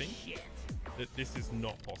starting to think that this is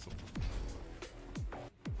not possible.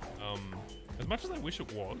 As much as I wish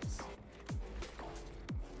it was.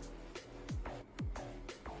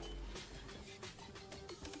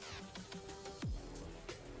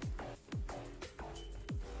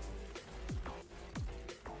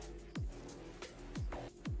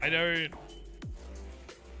 I don't...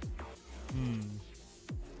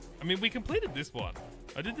 I mean, we completed this one.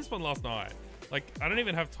 I did this one last night. Like, I don't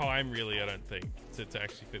even have time, really, I don't think, to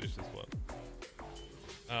actually finish this one.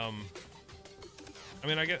 I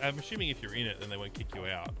mean, I'm assuming if you're in it, then they won't kick you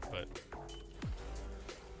out, but...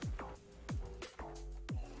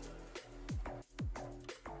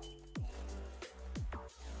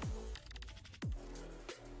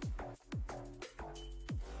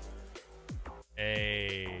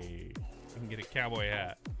 Hey, I can get a cowboy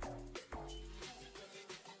hat.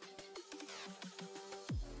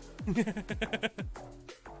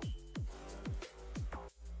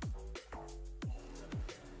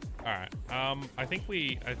 All right. I think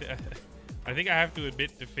I think I have to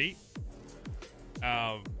admit defeat.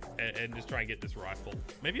 And just try and get this rifle.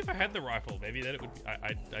 Maybe if I had the rifle, maybe then it would.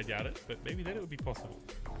 I doubt it, but maybe then it would be possible.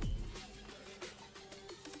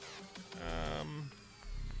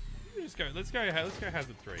 Let's go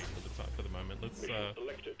hazard 3 for the moment. Let's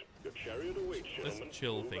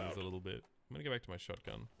chill things a little bit. I'm gonna go back to my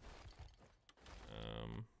shotgun.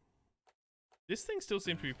 This thing still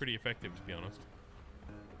seemed to be pretty effective, to be honest.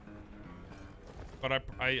 But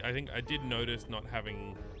I think I did notice not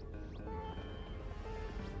having.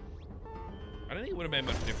 I don't think it would have made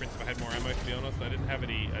much difference if I had more ammo, to be honest. I didn't have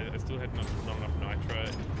any. I still had not enough nitro.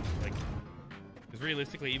 Like, because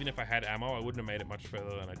realistically, even if I had ammo, I wouldn't have made it much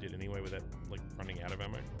further than I did anyway without like running out of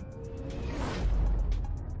ammo.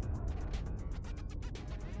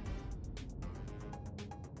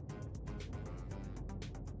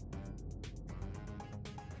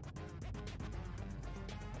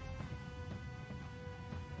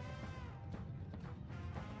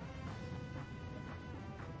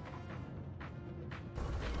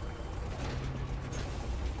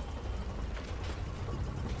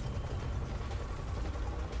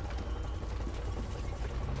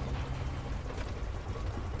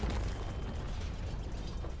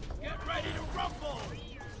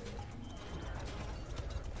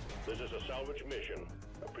 This is a salvage mission.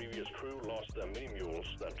 A previous crew lost their mini mules,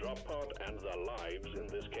 their drop pod, and their lives in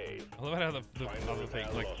this cave. I love how the other thing,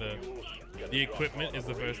 like the equipment is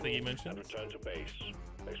the first thing you mentioned. Return to base.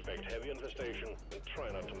 Expect heavy infestation and try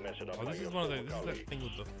not to mess it up. Oh, this is one of the. This is that thing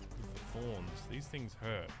with the thorns. These things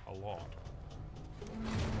hurt a lot.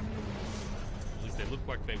 At least they look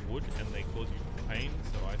like they would, and they cause you pain.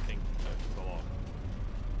 So I think that's a lot.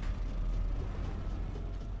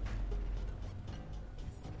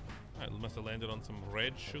 I must have landed on some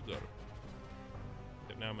red sugar.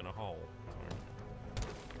 But now I'm in a hole.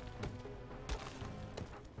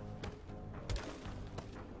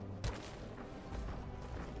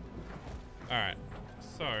 Alright,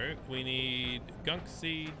 so we need gunk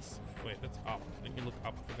seeds. Wait, that's up. We can look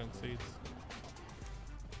up for gunk seeds.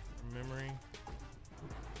 From memory.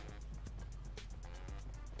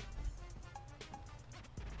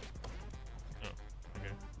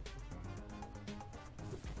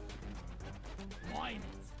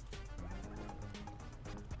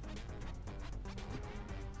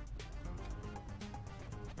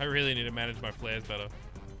 I really need to manage my flares better.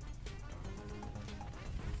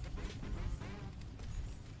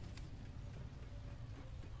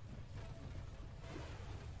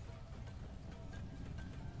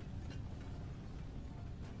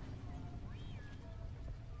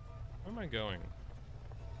 Where am I going?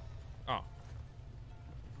 Oh.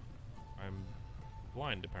 I'm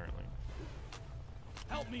blind, apparently.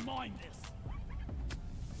 Help me mine this.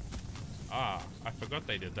 Ah, I forgot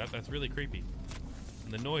they did that. That's really creepy.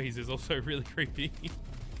 And the noise is also really creepy.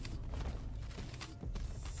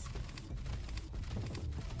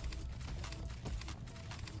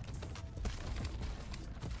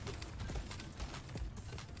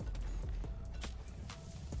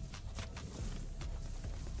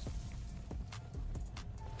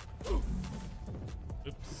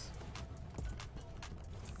 Oops.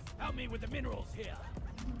 Help me with the minerals here.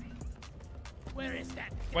 Where is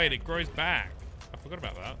that? Wait, it grows back. I forgot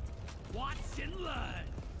about that. Watch and learn.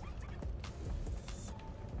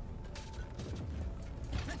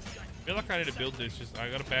 I feel like I need to build this. Just I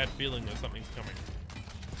got a bad feeling that something's coming.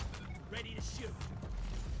 Ready to shoot.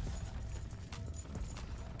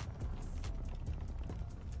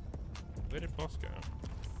 Where did boss go?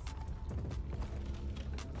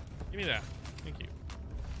 Give me that. Thank you.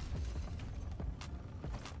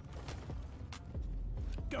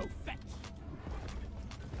 Go fetch.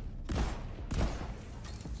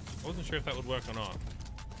 wasn't sure if that would work or not.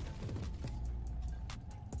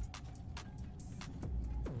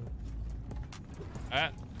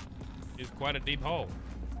 That is quite a deep hole.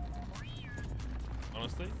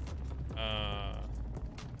 Honestly.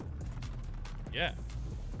 Yeah.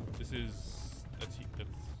 This is... That's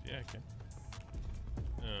yeah, okay.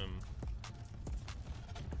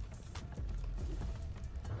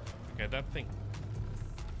 Okay, that thing.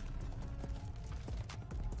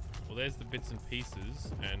 Well, there's the bits and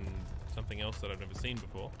pieces and something else that I've never seen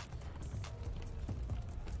before.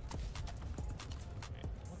 Okay,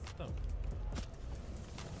 what the?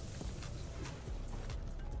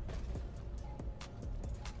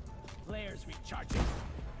 Flares recharging.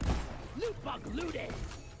 Loot bug looted.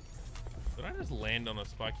 Did I just land on a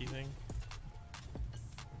spiky thing?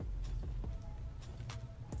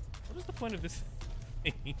 What is the point of this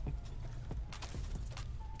thing?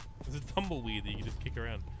 There's a tumbleweed that you can just kick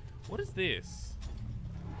around. What is this?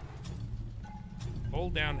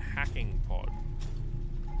 Hold down hacking pod.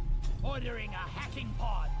 Ordering a hacking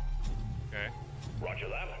pod. Okay. Roger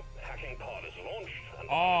that. Hacking pod is launched. And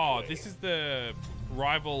Oh, this is the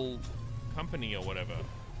rival company or whatever,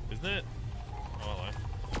 isn't it? Oh, hello.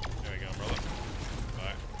 There we go, brother.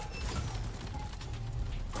 Bye.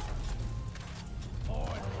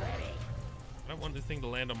 Board ready. I don't want this thing to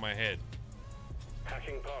land on my head.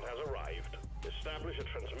 Hacking pod has arrived. Establish a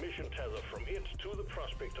transmission tether from it to the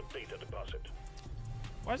prospector data deposit.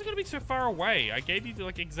 Why is it going to be so far away? I gave you the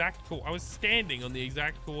like exact I was standing on the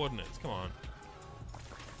exact coordinates. Come on.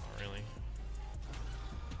 Oh, really?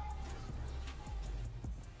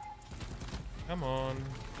 Come on.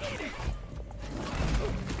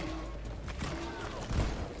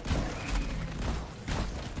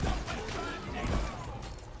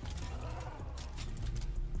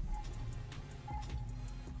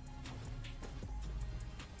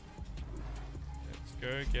 Let's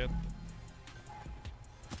go get...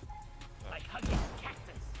 Like hugging a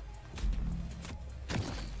cactus.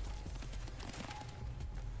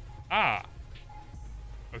 Ah!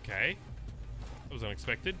 Okay. That was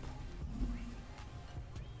unexpected.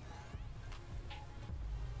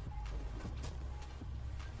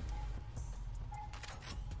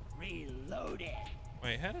 Reloaded.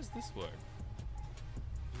 Wait, how does this work?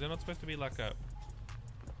 Is there not supposed to be like a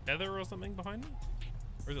tether or something behind me?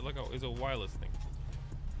 Or is it like is it a wireless thing?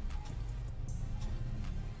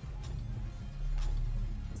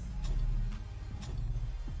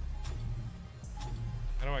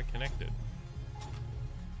 How do I connect it?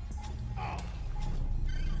 Or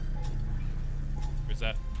is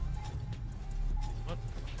that... What?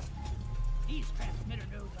 These transmitter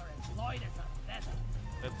nodes are as light as a feather.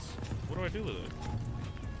 That's... What do I do with it?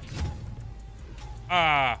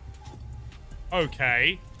 Ah!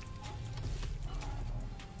 Okay.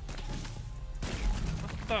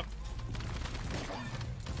 What the...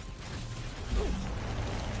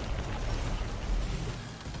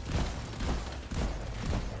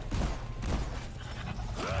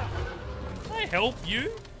 Can I help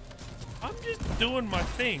you? I'm just doing my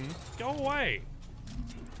thing. Go away.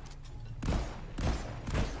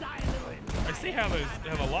 I see how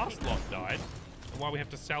the last lot died, and why we have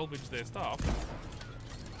to salvage their stuff.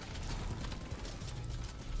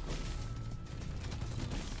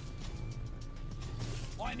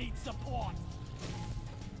 I need support.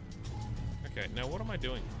 Okay, now what am I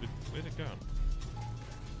doing? Where's it gone?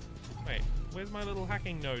 Wait, where's my little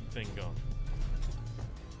hacking node thing gone?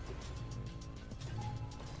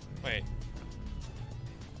 Wait.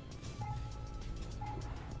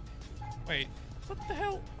 Wait, what the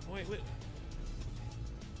hell? Wait.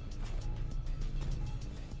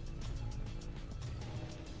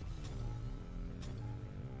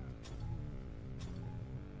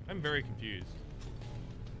 I'm very confused.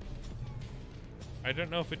 I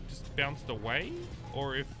don't know if it just bounced away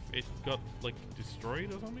or if it got like destroyed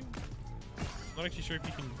or something. Not actually sure if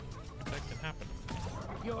you can, if that can happen.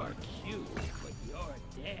 You're cute, but you're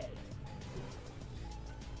dead.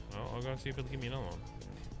 Well, I'll go see if it'll give me another one.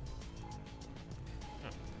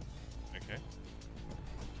 Oh, okay.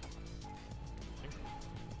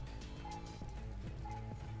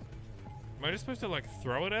 Am I just supposed to like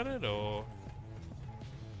throw it at it or?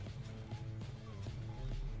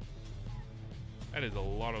 That is a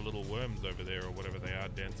lot of little worms over there or whatever they are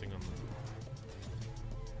dancing on the...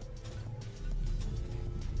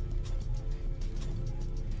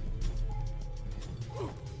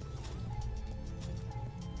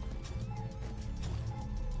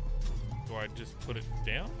 Do I just put it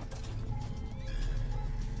down?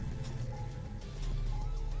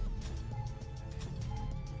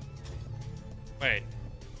 Wait.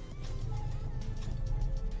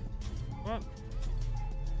 What?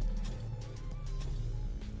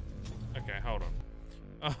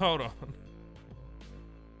 Hold on.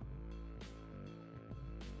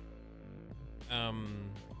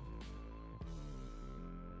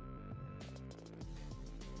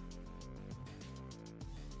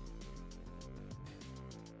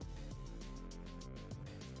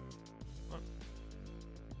 What?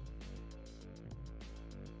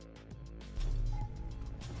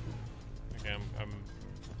 Okay, I'm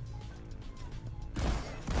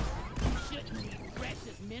Shouldn't eat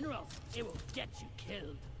precious minerals. It will get you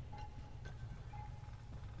killed.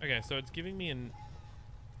 okay, so it's giving me an.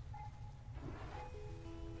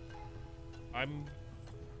 I'm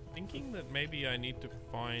thinking that maybe I need to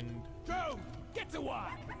find Go! Get to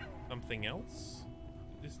work! something else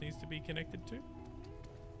this needs to be connected to.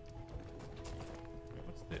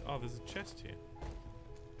 What's the? Oh, there's a chest here.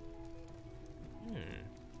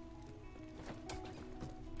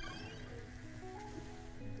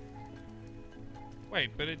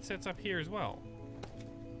 Wait, but it sets up here as well.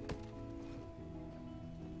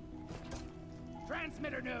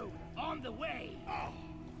 Transmitter node on the way.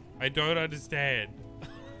 I don't understand.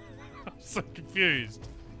 I'm so confused.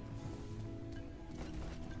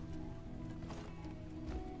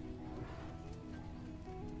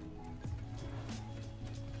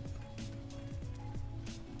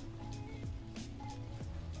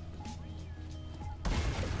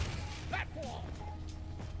 Platform.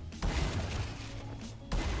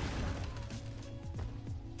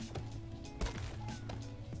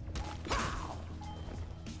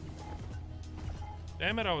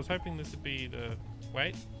 Damn it, I was hoping this would be the...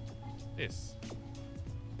 Wait. This.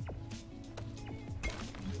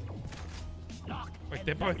 Lock. Wait,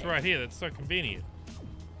 they're both right here. That's so convenient.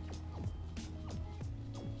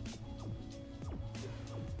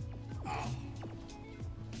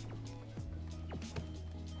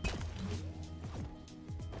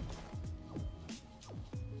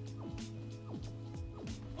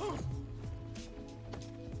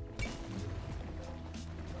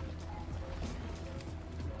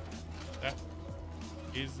 That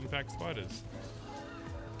is, in fact, spiders.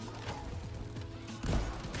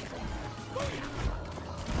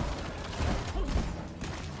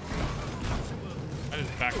 I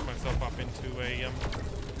just backed myself up into a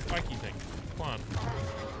spiky thing. Plant.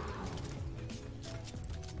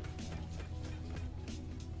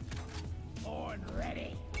 Born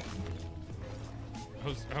ready.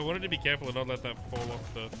 I wanted to be careful and not let that fall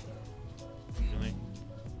off the... Really?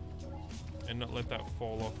 And not let that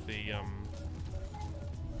fall off the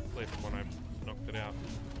cliff when I knocked it out.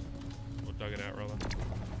 Or dug it out, rather.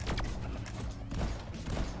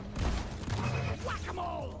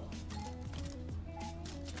 Whack-a-mole.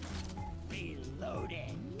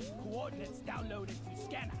 Reloaded. Coordinates downloaded to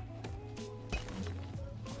scanner.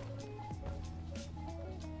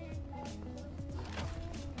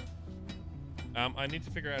 I need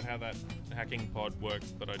to figure out how that hacking pod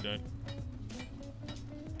works, but I don't.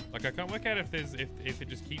 Like, I can't work out if there's if it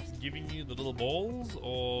just keeps giving you the little balls,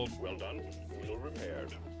 or... Well done. Wheel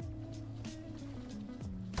repaired.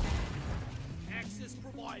 Access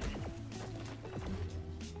provided.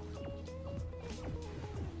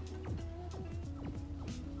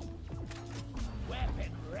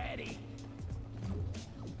 Weapon ready.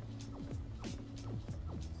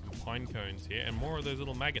 some pine cones here, and more of those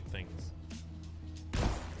little maggot things.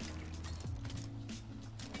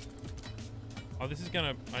 Oh, this is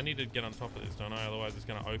gonna... I need to get on top of this, don't I? Otherwise it's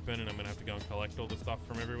gonna open and I'm gonna have to go and collect all the stuff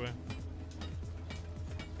from everywhere.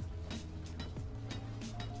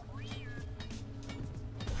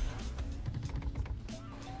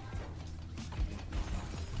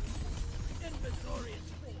 Inventory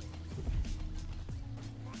is full.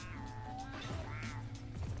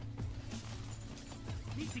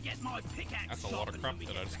 Need to get my pickaxe. That's a lot of sharpened crap when we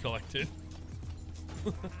that get I just collected.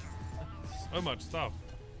 So much stuff.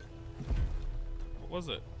 What was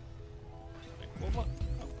it? Like, what?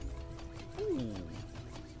 Ooh.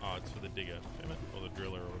 Oh, it's for the digger, damn it. Or the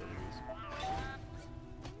driller, or whatever it is.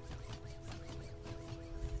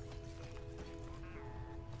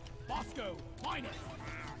 Bosco, mine it.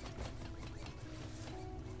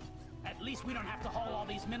 At least we don't have to haul all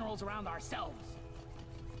these minerals around ourselves.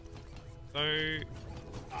 So...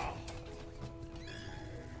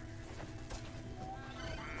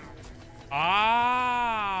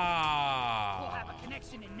 Ah! We'll have a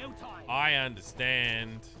connection in no time. I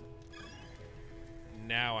understand.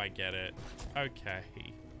 Now I get it. Okay.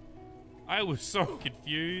 I was so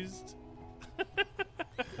confused.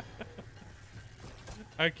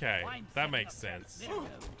 Okay, I'm that setting makes up sense. transmitter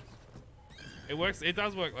node. It works. It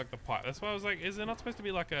does work like the pipe. That's why I was like, is it not supposed to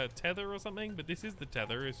be like a tether or something? But this is the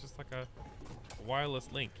tether. It's just like a wireless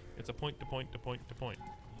link. It's a point to point to point to point.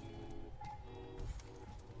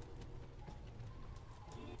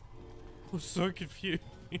 was so confused.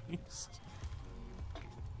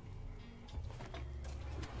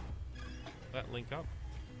 That link up?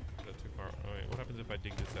 Is that too far? Oh wait, what happens if I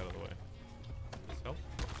dig this out of the way? Does this help?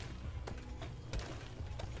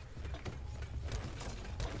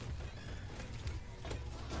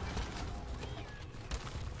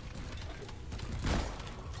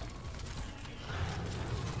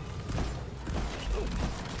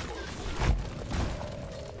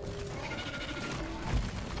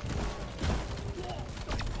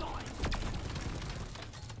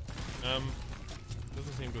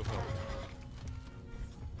 Doesn't seem to have helped.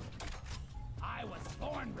 I was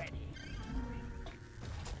born ready.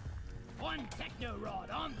 One techno rod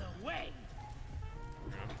on the way.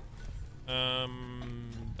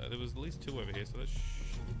 There was at least 2 over here, so that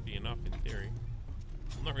should be enough in theory.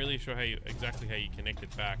 I'm not really sure exactly how you connect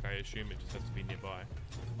it back. I assume it just has to be nearby.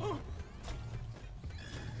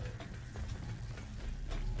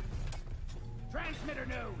 Transmitter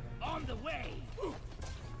node on the way.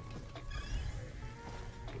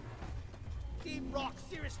 Team Rock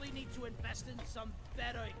seriously need to invest in some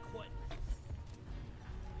better equipment.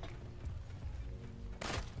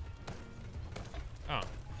 Oh,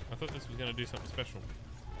 I thought this was going to do something special.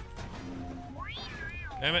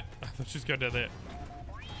 Damn it! I thought she was going down there.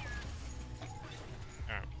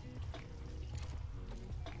 Alright.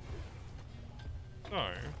 So,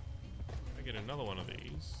 if I get another one of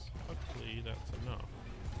these, hopefully that's enough.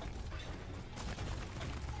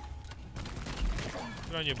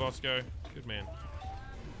 Good on you, Bosco. Good man.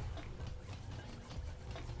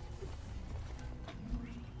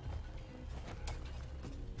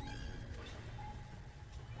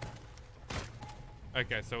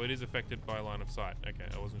 Okay, so it is affected by line of sight. Okay,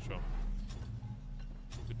 I wasn't sure.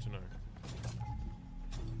 Good to know.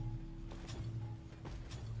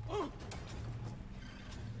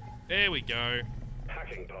 There we go.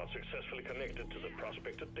 Hacking pod successfully connected to the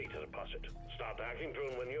prospected data deposit. Start the hacking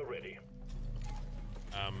drone when you're ready.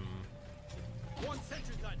 One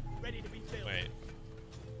sentry gun ready to be built. Wait.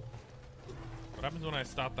 What happens when I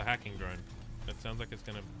start the hacking drone? That sounds like it's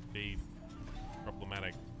gonna be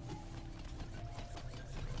problematic.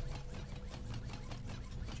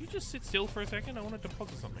 Could you just sit still for a second? I want to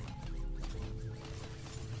deposit something.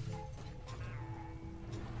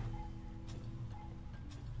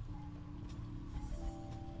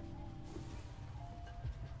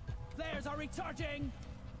 Flares are recharging.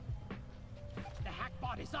 The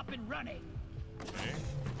hackbot is up and running. Okay,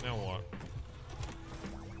 now what?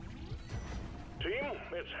 Team,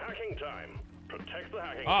 it's hacking time. Protect the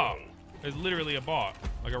hacking Oh, drone. it's literally a bot,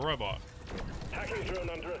 like a robot. Hacking drone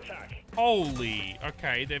under attack. Holy,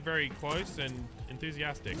 okay, they're very close and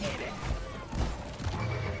enthusiastic.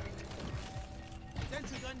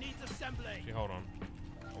 Sentry gun needs assembly. Actually, hold on.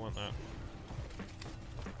 I want that.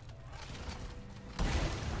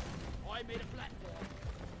 I made a platform.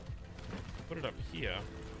 Put it up here.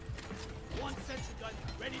 One sentry gun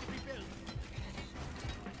ready to be built.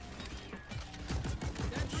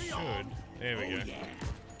 Sentry Should. on. There we go. Yeah.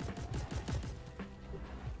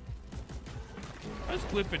 Those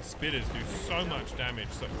Clifford spitters do so much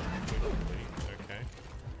damage so quickly. Okay.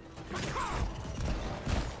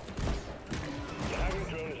 The hacking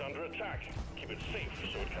drone is under attack. Keep it safe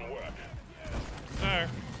so it can work. No.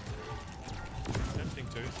 Tempting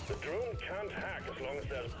to. The drone can't hack as long as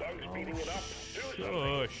there's bugs beating it up. Do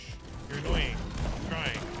something. Shush. You're annoying. I'm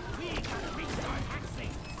trying. We gotta restart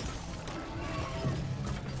hacking.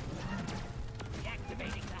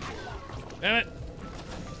 Deactivating the hackbot. Damn it.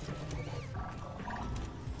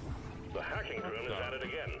 The hacking drone is at it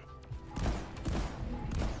again.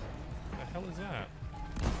 What the hell is that?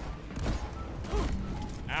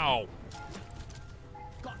 Ow.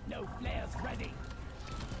 Got no flares ready.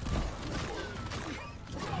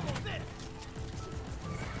 Almost in.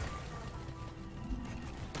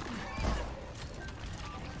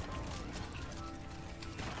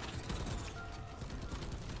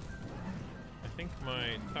 I think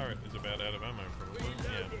my turret is about out of ammo, probably.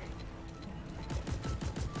 Yeah.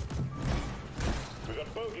 We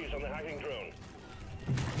got bogeys on the hacking drone.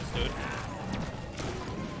 Understood.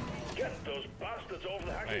 Get those bastards off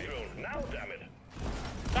the hacking Hey. drone. Now, damn it.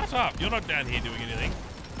 Shut up! You're not down here doing anything.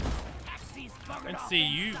 Axes I buggered can off see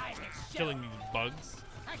you inside his shell. killing these bugs.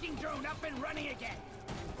 Hacking drone up and running again.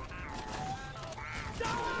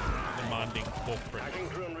 Demanding corporate. Hacking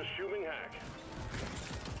drone resuming hack.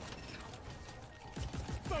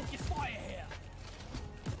 Focus fire here.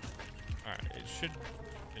 Alright, it should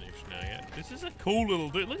finish now, yeah. This is a cool little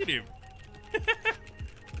dude. Look at him.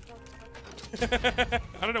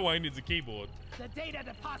 I don't know why he needs a keyboard. The data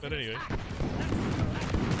deposit But anyway. is hacked. Let's go back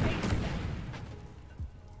to base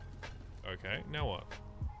then. Okay, now what?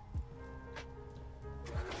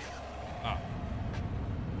 Ah.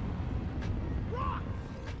 Rock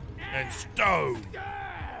And stone! go!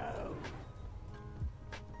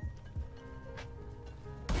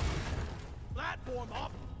 Platform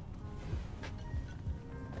up!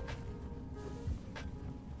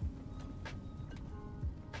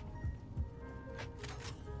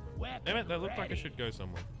 Damn it, that looked like I should go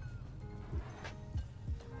somewhere.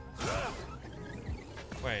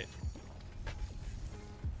 Wait.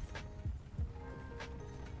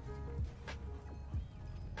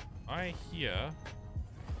 I hear...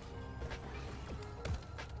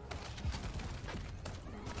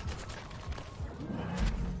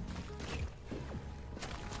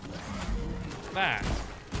 that.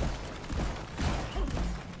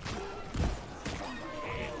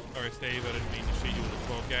 Sorry, Steve, I didn't mean to shoot you with a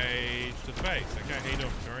 12 gauge to the face. Okay, how you doing,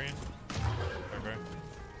 Victorian? Sorry, bro.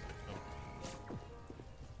 Oh.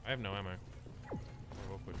 I have no ammo. Oh,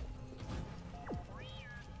 awkward.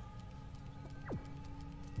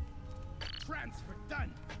 Transfer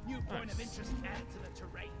done. New point of interest added to the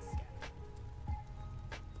terrain scan.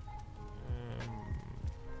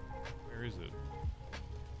 Where is it?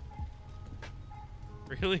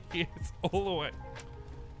 Really? It's all the way.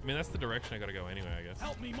 I mean, that's the direction I gotta go anyway, I guess.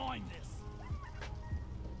 Help me mine this.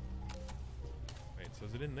 Wait, so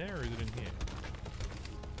is it in there or is it in here?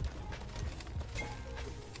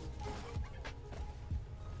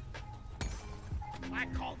 I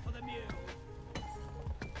called for the mule.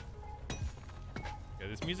 Yeah,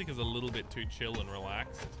 this music is a little bit too chill and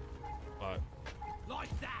relaxed, but Like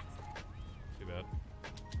that. too bad.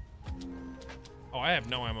 Oh, I have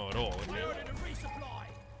no ammo at all. I ordered a resupply.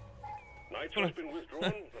 Nitro's been withdrawn.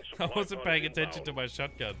 and I supply wasn't pod paying is attention to inbound. my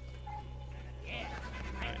shotgun. Yeah.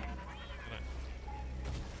 Right.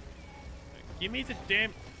 Give me the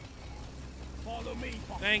damn... Follow me,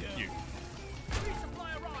 Buster. Thank you.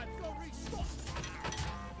 Resupply arrived. Go restock.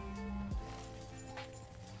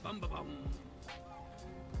 Bum ba bum.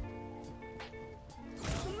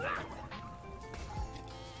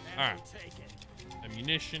 Alright. Take it.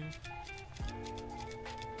 Ammunition.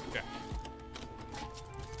 Okay.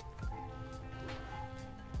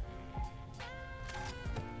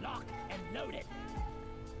 Lock and load it.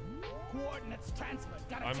 Coordinates transferred.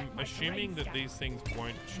 Gotta I'm check my assuming terrain that scan. these things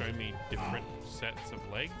won't show me different sets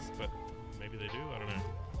of legs, but maybe they do. I don't know.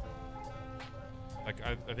 Like,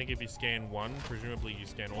 I think if you scan one, presumably you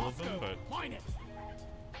scan all of them, but Mine it.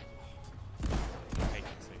 I hate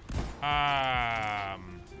to see.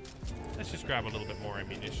 Let's just grab a little bit more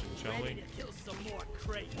ammunition, shall Ready we? to kill some more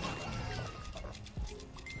crates.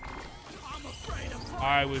 I'm afraid of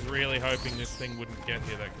I was really hoping this thing wouldn't get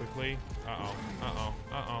here that quickly. Uh-oh, uh-oh,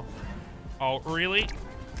 uh-oh. Oh, really?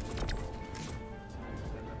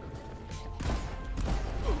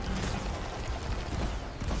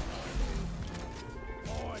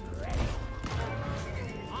 Born ready.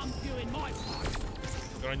 I'm doing my part.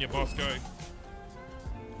 Good on your boss, go.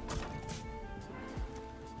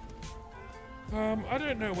 I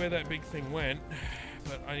don't know where that big thing went,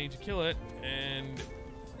 but I need to kill it, and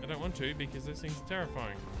I don't want to because this thing's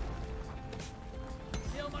terrifying.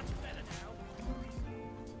 Feel much better now.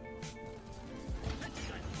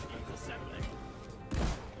 It's assembling.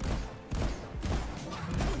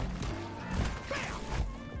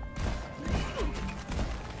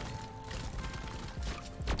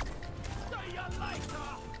 See you later.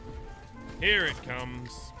 Here it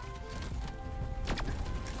comes.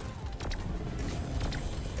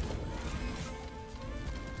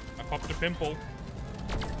 I popped a pimple.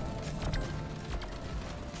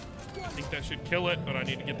 I think that should kill it, but I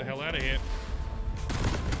need to get the hell out of here.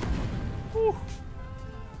 Whew.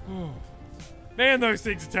 Oh. Man, those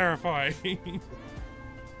things are terrifying. I'm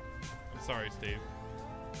sorry, Steve.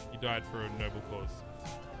 You died for a noble cause.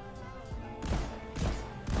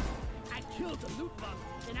 I killed a loot bug,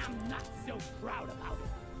 and I'm not so proud about it.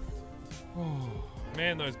 Oh,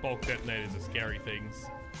 man, those bulk detonators are scary things.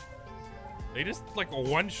 They just, like,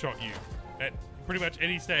 one-shot you at pretty much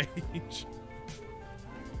any stage.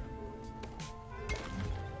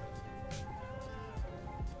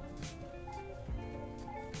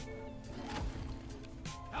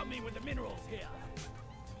 Help me with the minerals here.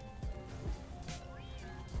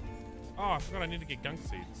 Oh, I forgot I need to get gunk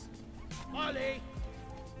seeds. Ollie!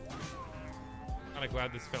 Kinda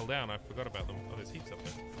glad this fell down. I forgot about them. Oh, there's heaps up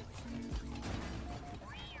there.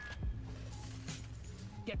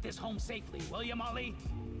 Get this home safely, will you, Molly?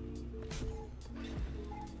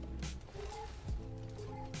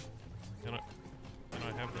 Can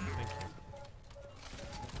I have them? Thank you.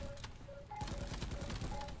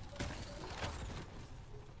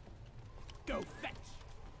 Go fetch.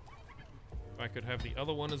 I could have the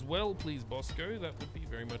other one as well, please, Bosco, that would be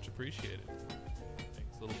very much appreciated.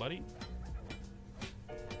 Thanks, little buddy.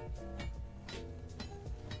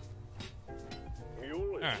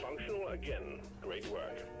 Mule is functional again. Great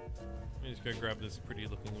work. Let me just go grab this pretty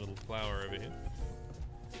looking little flower over here.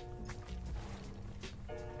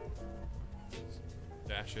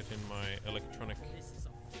 Dash it in my electronic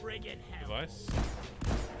device.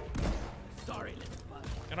 Sorry, little bug.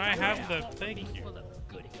 Can I have the thank you?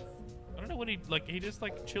 I don't know what he just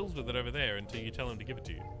like chills with it over there until you tell him to give it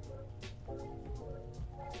to you.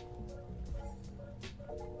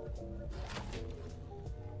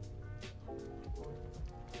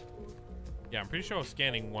 Yeah, I'm pretty sure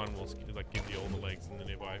scanning one will like give you all the legs in the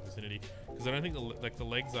nearby vicinity, because I don't think the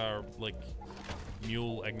legs are like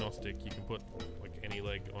mule agnostic. You can put like any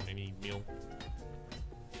leg on any mule.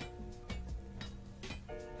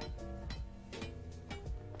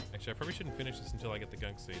 Actually, I probably shouldn't finish this until I get the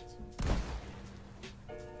gunk seeds.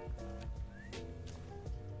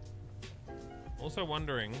 Also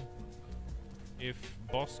wondering if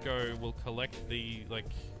Bosco will collect the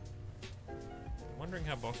like. Wondering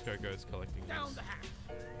how Bosco goes collecting Down this. the hatch.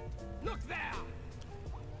 Look there.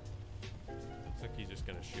 Looks like he's just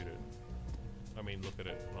gonna shoot it. I mean, look at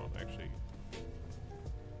it, not actually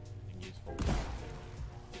being useful.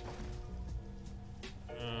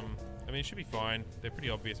 I mean, it should be fine. They're pretty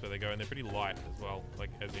obvious where they go, and they're pretty light as well, like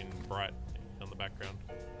as in bright on the background.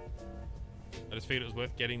 I just figured it was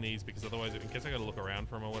worth getting these because otherwise, in case I gotta look around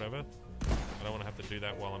for them or whatever, I don't want to have to do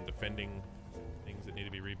that while I'm defending things that need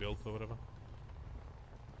to be rebuilt or whatever.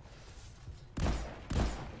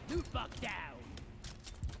 Loot bug down.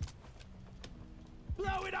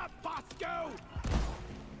 Blow it up, Bosco.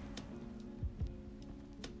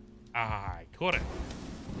 Ah, I caught it.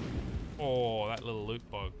 Oh, that little loot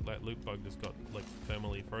bug. That loot bug just got like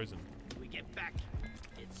thermally frozen. We get back.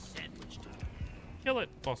 It's sandwich time. Kill it,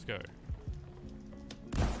 Bosco.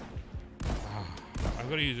 Ah, I've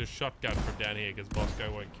got to use a shotgun from down here because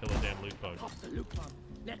Bosco won't kill a damn loot bug. Pop the loot bug.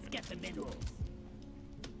 Let's get the minerals.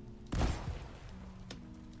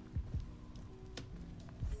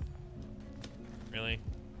 Really?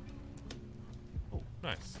 Oh,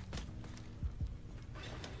 nice.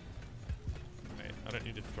 Wait, I don't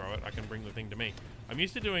need to throw it. I can bring the thing to me. I'm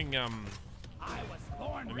used to doing I was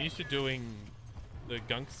born I'm used to doing the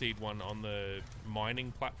gunk seed one on the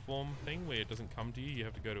mining platform thing where it doesn't come to you. You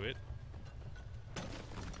have to go to it. What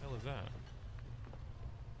the hell is that?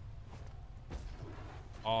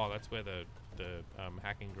 Oh, that's where the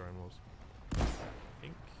hacking drone was. I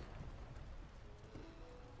think.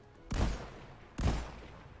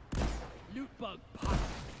 loot bug pop.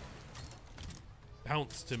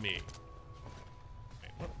 Bounce to me.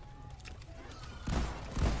 Wait, what?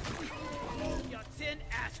 Move your tin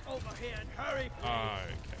ass over here and hurry, please.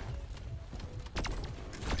 Okay.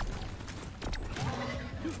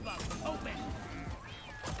 Loot bug open.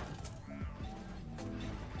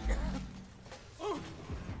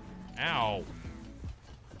 Ow.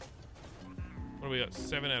 What do we got?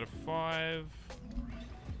 7 out of 5.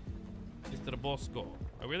 Is that a boss score?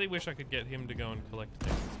 I really wish I could get him to go and collect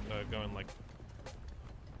things. Go and like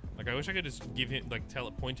I wish I could just give him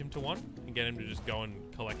point him to one and get him to just go and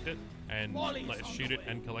collect it and like shoot it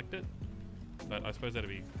and collect it. But I suppose that'd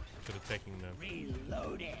be sort of taking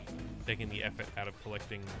the effort out of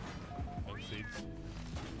collecting bug seeds.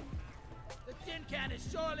 The tin can is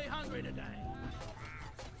surely hungry today.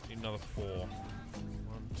 Need another 4. 1,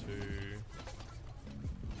 2.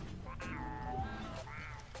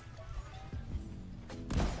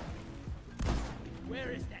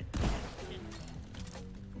 Where is that tin?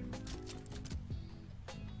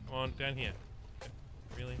 Come on, down here.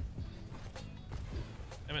 Really?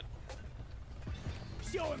 Damn it.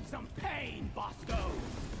 Show him some pain, Bosco.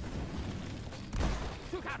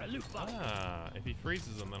 Took out a loot bug. Ah, if he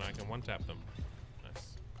freezes them, then I can one-tap them.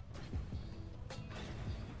 Nice.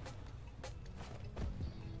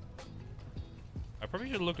 I probably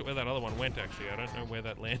should have looked at where that other one went, actually. I don't know where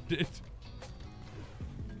that landed.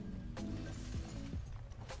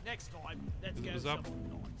 Next time, let's It go was up,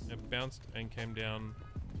 somewhere nice. it bounced and came down.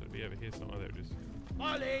 So it'd be over here somewhere. There it is.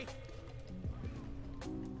 Ollie!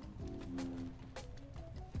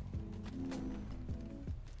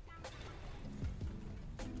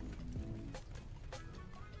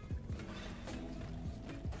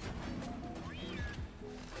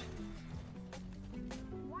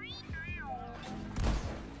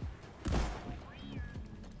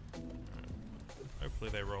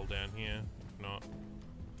 Hopefully they roll down here. If not...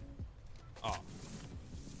 Oh.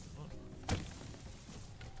 What?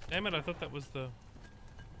 Damn it, I thought that was the...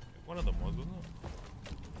 One of them was, wasn't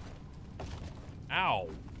it? Ow!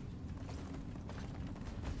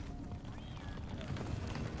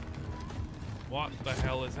 What the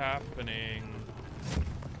hell is happening?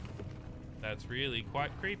 That's really quite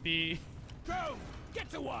creepy. Go! Get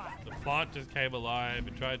to work! The plant just came alive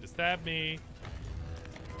and tried to stab me.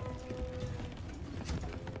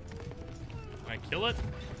 Can I kill it?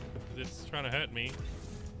 'Cause it's trying to hurt me.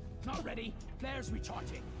 Not ready. Flares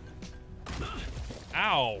recharging.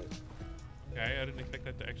 Ow! Okay, I didn't expect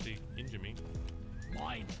that to actually injure me.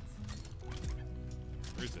 Mine.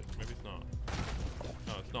 Or is it? Maybe it's not.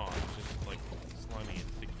 No, it's not. It's just like slimy and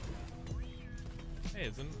sticky. Hey,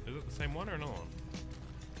 is it the same one or another one?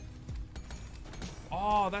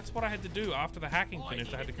 Oh, that's what I had to do after the hacking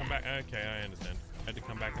finished. I had to come back. Okay, I understand. I had to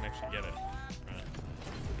come back and actually get it. Right.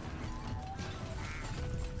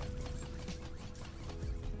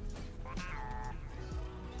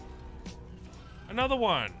 Another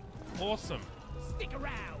one. Awesome. Stick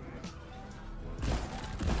around.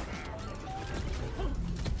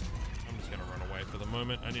 I'm just gonna run away for the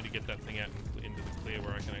moment. I need to get that thing out into the clear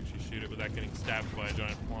where I can actually shoot it without getting stabbed by a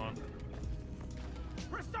giant plant.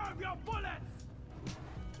 Preserve your bullets!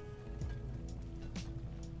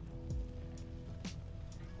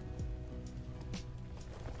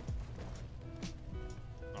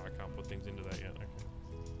 Oh, I can't put things into that yet. Okay.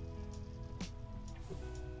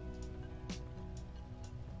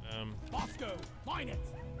 Bosco, mine it!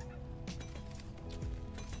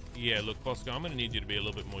 Yeah, look, Bosco, I'm gonna need you to be a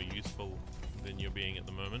little bit more useful than you're being at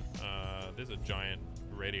the moment. There's a giant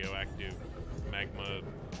radioactive magma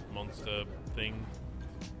monster thing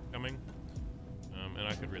coming, and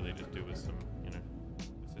I could really just do with some, you know,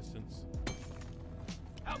 assistance.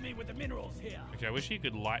 Help me with the minerals here. Actually, I wish he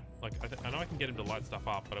could light, like, I know I can get him to light stuff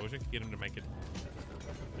up, but I wish I could get him to make it.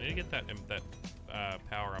 I need to get that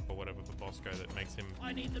power up or whatever for Bosco that makes him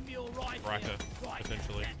I need the mule right brighter, here. Right.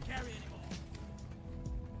 potentially. Can't carry anymore.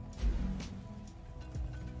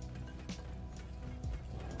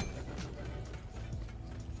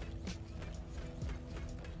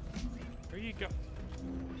 Where you go?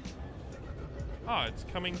 Oh, it's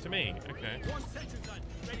coming to me. Okay. One sentry gun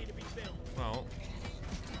ready to be filled. Well,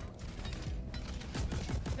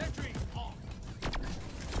 Sentry off.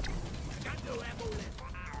 Got no ammo left.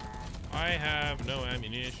 I have no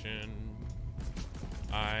ammunition.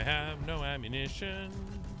 I have no ammunition.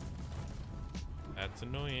 That's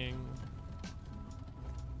annoying.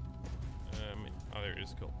 Oh, there it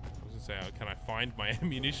is. Cool. I was gonna say, can I find my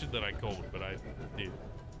ammunition that I called? But I did.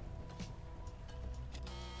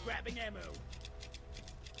 Grabbing ammo.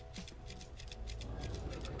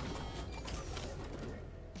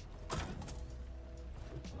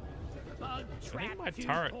 Bug I trap think my 2.0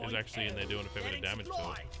 turret is actually in there doing a fair bit of damage to it.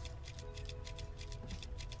 supplies.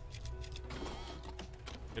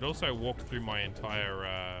 It also walked through my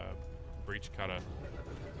entire breach cutter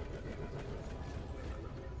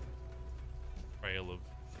trail of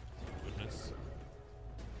goodness.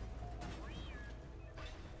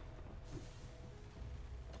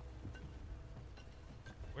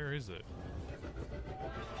 Where is it?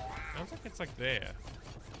 Sounds like it's like there.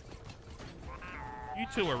 You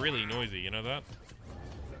two are really noisy, you know that?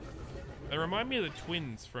 They remind me of the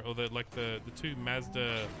twins, or the two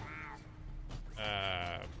Mazda.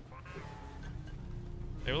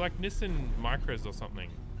 They were like Nissan Micros or something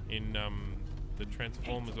in the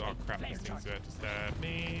Transformers. Oh crap! This thing's about to stab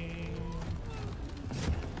me.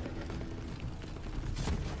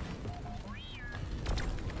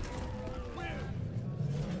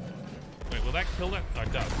 Wait, will that kill that? Oh,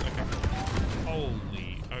 it does. Okay.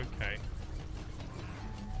 Holy. Okay.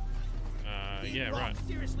 Yeah, right.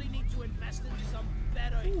 Seriously need to invest in some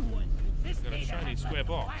better equipment. This Got a data shiny has square left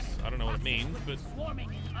the box. planet. I don't know what it Access means, will be but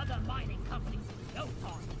swarming in other mining companies in no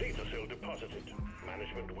time. Data cell deposited.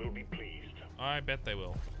 Management will be pleased. I bet they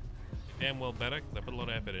will. Damn well better, because I put a lot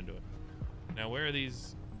of effort into it. Now, where are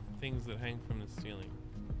these things that hang from the ceiling?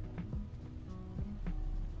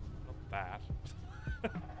 Not that.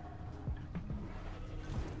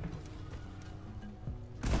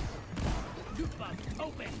 Loot bug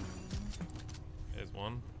open. There's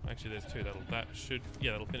one. Actually, there's two. That'll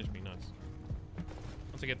finish me. Nice.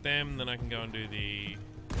 Once I get them, then I can go and do the.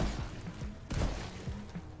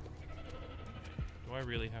 Do I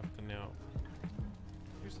really have to now?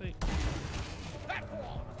 Seriously?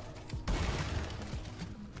 Platform.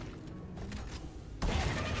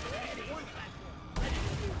 One platform. Ready to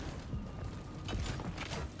move.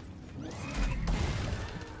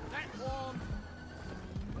 Platform.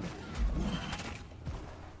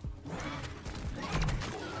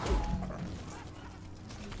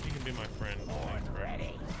 You can be my friend. Thanks, bro.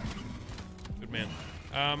 Ready. Good man.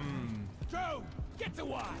 Joe, get to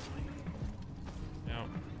work. Now,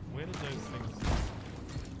 where did those things?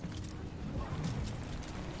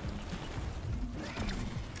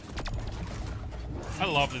 I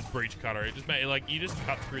love this breach cutter. It just made like you just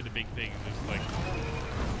cut through the big things. It's like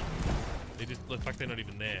they just look like they're not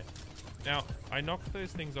even there. Now I knocked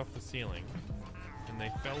those things off the ceiling, and they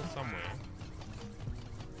fell somewhere.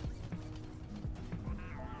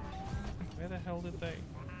 Where the hell did they?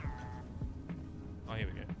 Oh, here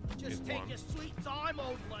we go. Just take your sweet time,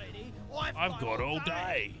 old lady. I've got all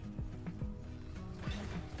day.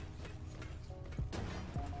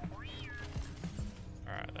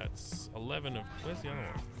 Alright, that's 11 of... Where's the other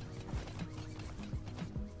one?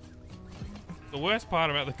 The worst part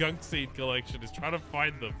about the gunk seed collection is trying to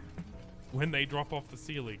find them when they drop off the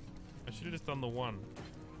ceiling. I should have just done the one.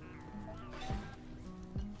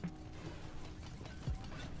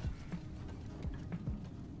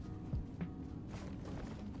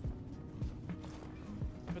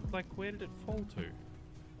 But like, where did it fall to?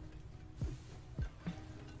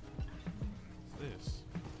 What's this?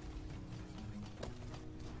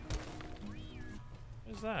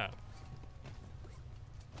 Where's that?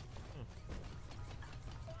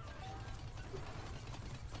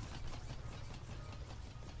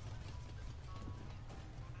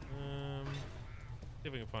 See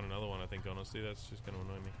if we can find another one. I think honestly that's just going to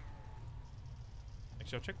annoy me.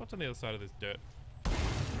 Actually, I'll check what's on the other side of this dirt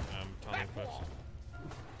tunnel first.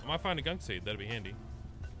 I might find a gunk seed. That'd be handy.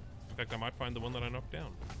 In fact, I might find the one that I knocked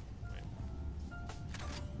down. Wait.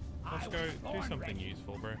 Let's go do something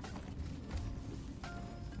useful, bro.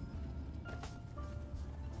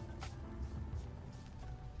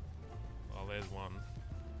 Well, there's one.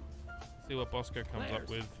 See what Bosco comes up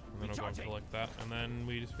with, and then I'll go and collect that, and then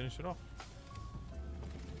we just finish it off.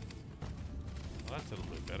 Well, that's a little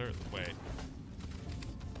bit better. Wait. At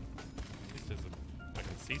least there's I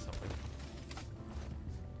can see something.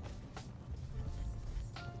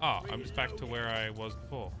 Oh, I'm just back to where I was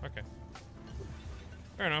before. Okay.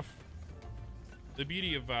 Fair enough. The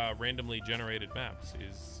beauty of randomly generated maps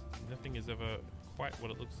is nothing is ever quite what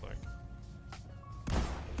it looks like.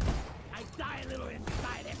 I die a little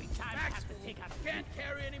inside every time I have to take a... Can't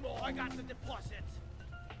carry anymore. I got the deposit.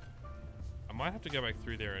 I might have to go back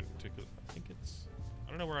through there and I think it's... I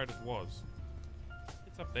don't know where I just was.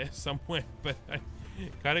 It's up there somewhere, but I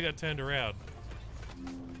kind of got turned around.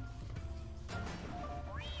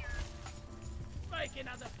 Making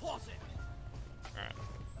a deposit. Alright.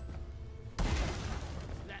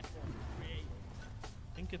 That one free.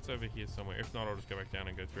 I think it's over here somewhere. If not, I'll just go back down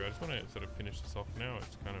and go through. I just want to sort of finish this off now.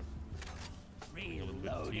 It's kind of getting a little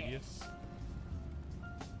bit tedious.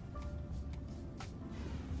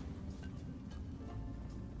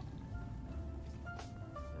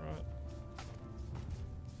 Alright.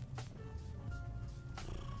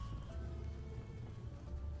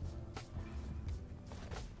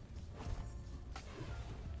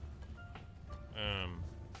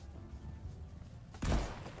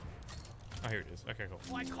 Oh, here it is. Okay, cool.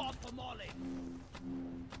 I called for Molly.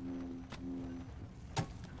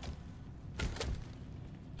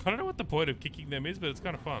 I don't know what the point of kicking them is, but it's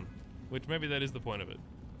kind of fun. Which maybe that is the point of it.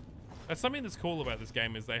 That's something that's cool about this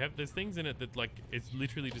game is there's things in it that like it's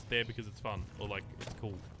literally just there because it's fun or like it's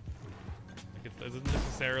cool. Like it doesn't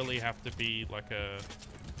necessarily have to be like a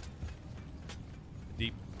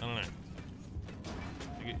deep. I don't know.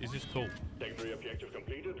 Like, it's just cool. Secondary objective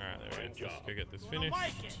completed. All right, there we go. Let's go get this Well, I finished.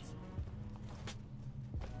 like it.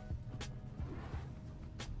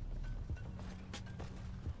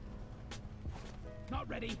 Not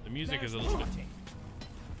ready. The music is a little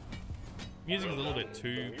bit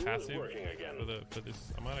too passive for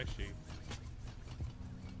this. I might actually.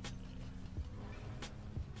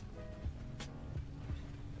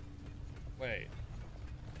 Wait.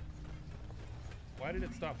 Why did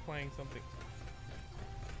it stop playing something?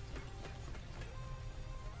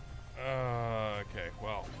 Okay.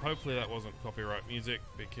 Well, hopefully that wasn't copyright music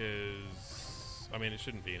because I mean it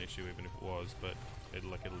shouldn't be an issue even if it was, but it'll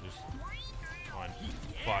just fine.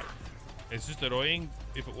 But it's just annoying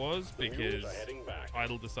if it was because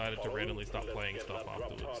Idle decided to randomly stop playing stuff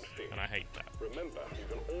afterwards, and I hate that. Remember, you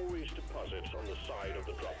can always deposit on the side of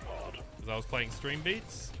the drop pod. Because I was playing Stream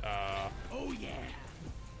Beats. Oh yeah.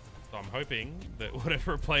 So I'm hoping that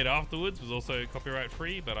whatever it played afterwards was also copyright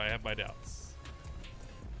free, but I have my doubts.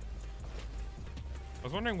 I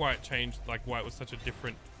was wondering why it changed, like why it was such a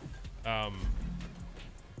different, really?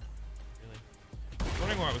 I was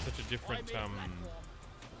wondering why it was such a different,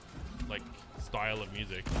 like style of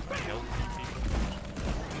music.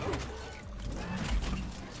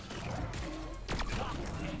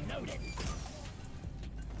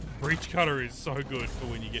 Breach cutter is so good for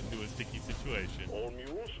when you get into a sticky situation. All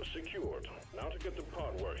mules secured. Now to get the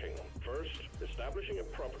pod working. First, establishing a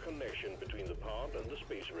proper connection between the pod and the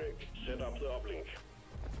space rig. Set up the uplink.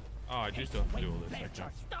 Oh, I do still have to do all this. Okay.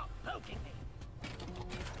 Stop poking me.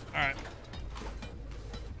 All right.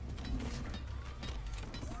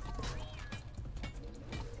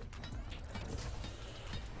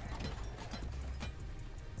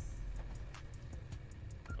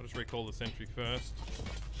 I'll just recall the sentry first.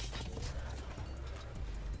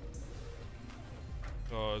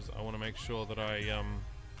 Because I want to make sure that I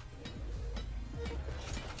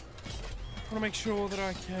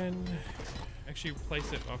can actually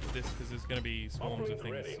replace it after this, because there's going to be swarms of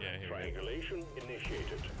things. Ready. Yeah, here Triangulation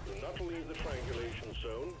initiated. Do not leave the triangulation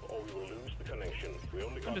zone, or we will lose the connection. We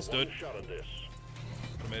only got Understood. one shot at this.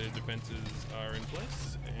 Automated defenses are in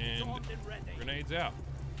place, and grenades out.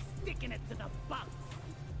 Sticking it to the butt.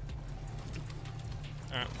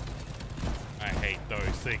 Alright. I hate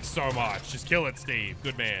those things so much. Just kill it, Steve.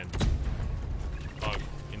 Good man. Bug,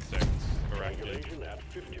 insects, arachnid, Triangulation at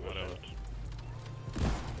 50%. whatever.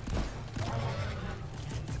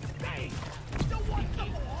 Hey, don't want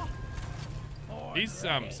some more? These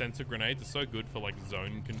sensor grenades are so good for like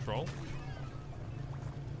zone control.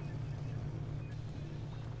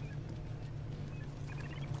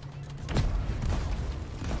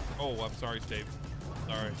 Oh, I'm sorry, Steve.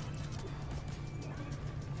 Sorry.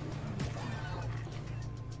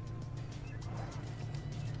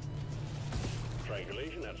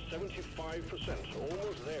 Triangulation at 75%.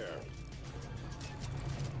 Almost there.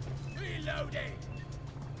 Reloading.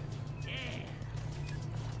 Yeah.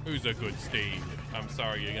 Who's a good Steve? I'm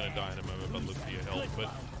sorry you're gonna die in a moment, but look for your health. But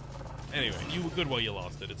anyway, you were good while you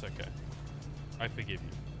lost it. It's okay. I forgive you.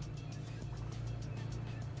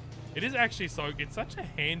 It is actually it's such a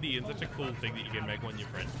handy and such a cool thing that you can make one your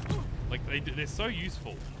friend. Like they're so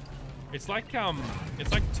useful. It's like turn,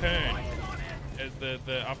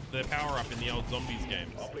 the power up in the old zombies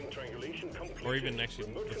games, or even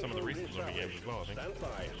actually some of the recent zombie games as well. I think. Stand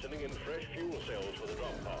by, sending in fresh fuel cells for the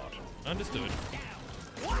drop pod. Understood.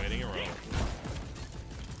 Waiting around.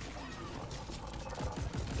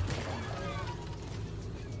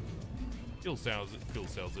 Fuel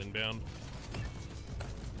cells inbound.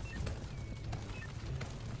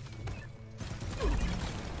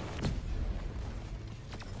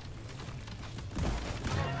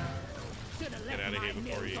 Get out of here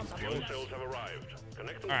before he explodes. Fuel cells have arrived.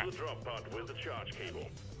 Connect them to the drop pod with the charge cable.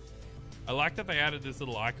 I like that they added this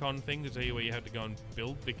little icon thing to tell you where you have to go and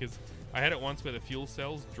build, because I had it once where the fuel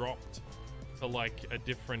cells dropped to like a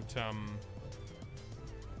different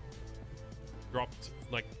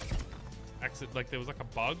like there was like a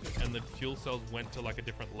bug and the fuel cells went to like a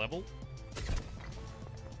different level,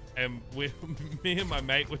 and me and my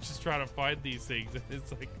mate were just trying to find these things, and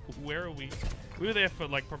it's like, where are we were there for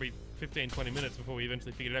like probably 15-20 minutes before we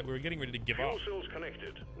eventually figured it out. We were getting ready to give up. Fuel cells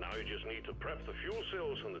connected. Now you just need to prep the fuel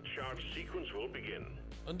cells and the charge sequence will begin.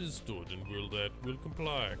 Understood, and we'll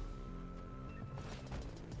comply.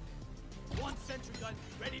 One sentry gun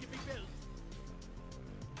ready to be built.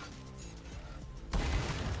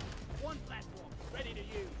 One platform ready to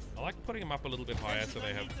use. I like putting them up a little bit higher so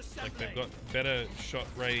they have, like, they've got better shot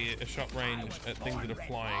range at things that are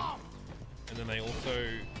flying, and then they also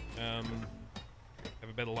have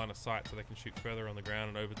a better line of sight so they can shoot further on the ground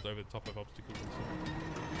and over the top of obstacles and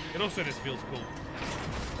stuff. It also just feels cool.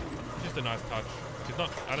 Just a nice touch. It's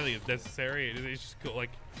not, I don't think it's necessary. It's just cool.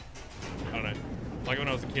 Like, I don't know. Like when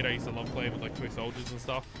I was a kid, I used to love playing with like toy soldiers and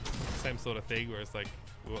stuff. Same sort of thing, where it's like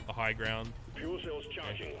we want the high ground. Fuel cells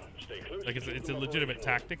charging. Stay close. Like it's a legitimate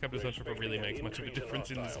tactic. I'm just not sure if it really makes much of a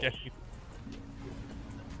difference in this game.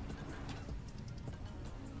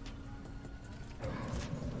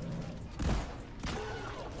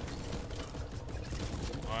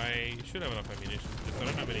 I should have enough ammunition. Just I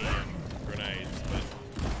don't have any grenades, but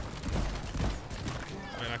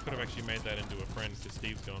I mean I could have actually made that into a friend because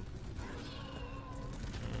Steve's gone.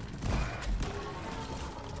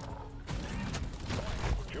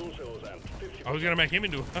 Fuel cells at 50%. I was gonna make him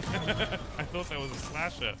into. I thought that was a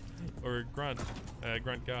slasher or a grunt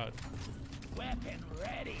guard. Weapon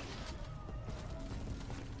ready.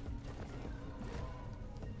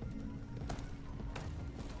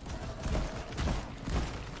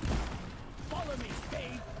 Follow me,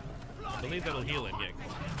 Steve. I believe that'll heal him, yeah.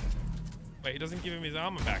 Wait, it doesn't give him his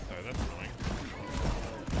armor back though, that's annoying.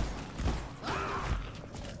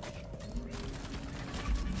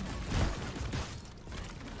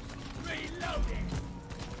 Reloading.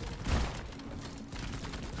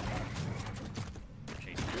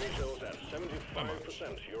 Fuel cells at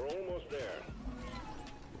 75%. You're almost there.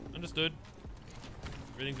 Understood.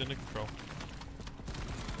 Everything's under control.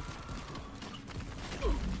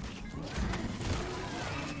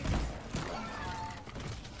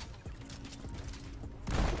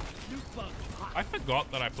 I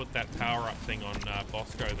forgot that I put that power-up thing on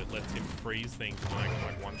Bosco that lets him freeze things and I can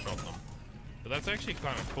like one-shot them. But that's actually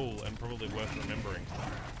kind of cool and probably worth remembering.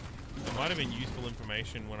 It might have been useful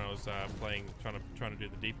information when I was playing, trying to do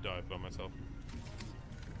the deep dive by myself.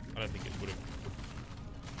 I don't think it would have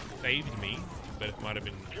saved me, but it might have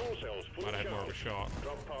been. Fuel cells fully Might have had more of a shot.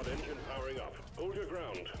 Drop pod engine powering up. Hold your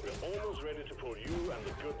ground. We're almost ready to pull you and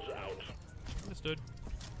the goods out. Understood.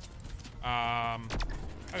 I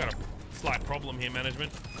got a slight problem here,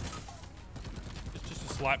 management. It's just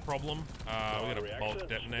a slight problem. We got a bulk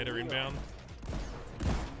detonator inbound.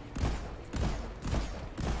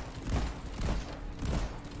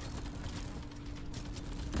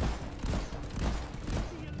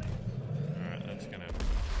 Alright, that's gonna...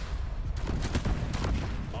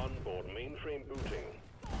 Onboard mainframe booting.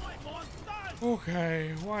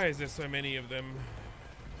 Okay, why is there so many of them?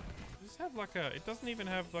 Does this have like a... It doesn't even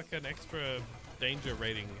have like an extra danger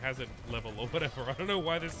rating, hazard level or whatever. I don't know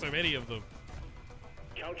why there's so many of them.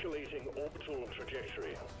 Calculating orbital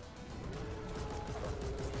trajectory.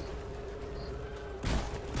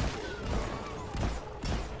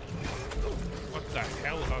 What the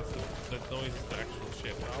hell? Oh, the noise is the actual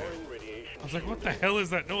ship. Okay. Powering radiation. I was like, what the hell is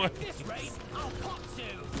that noise? This rate, I'll pop to.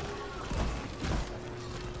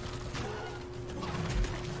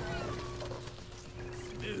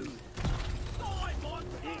 Smooth.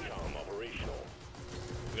 Ecom operational.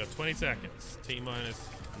 We got 20 seconds. T-minus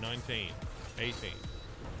 19, 18.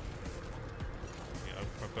 Yeah,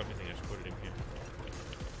 I've got anything, I should put it in here.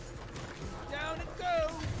 Down it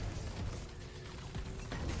goes.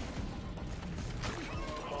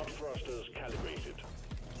 Hot thrusters calibrated.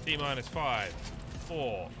 T-minus 5,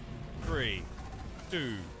 4, 3,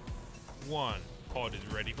 2, 1. Pod is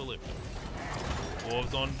ready for lifting.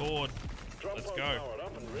 Dwarves on board. Drop Let's pod go. powered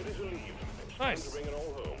up and ready to leave. It's Nice. time to bring it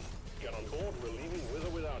all home. Get on board. We're leaving with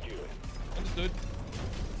or without you. Understood.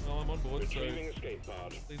 Well, I'm on board, so Retrieving escape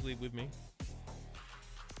pod. please leave with me.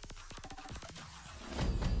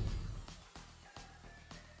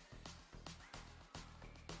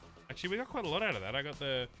 Actually, we got quite a lot out of that. I got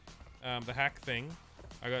the hack thing.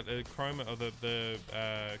 I got the chroma, or the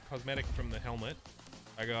cosmetic from the helmet.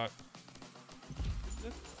 I got...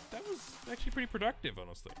 That was actually pretty productive,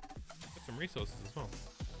 honestly. Got some resources as well.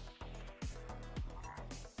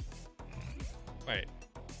 Wait.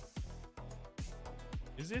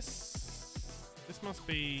 Is this... This must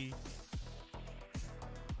be...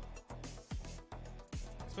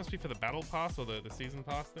 This must be for the battle pass or the season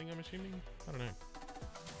pass thing, I'm assuming? I don't know.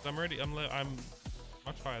 So I'm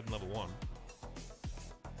much higher than level 1.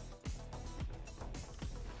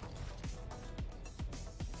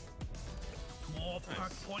 More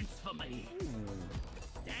perk points for me.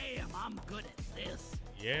 Damn, I'm good at this.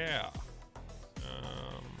 Yeah.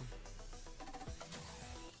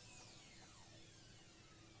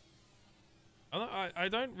 I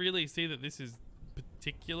don't really see that this is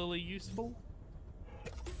particularly useful.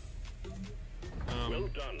 Well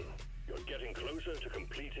done. You're getting closer to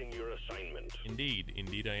completing your assignment.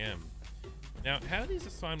 Indeed I am. Now, how do these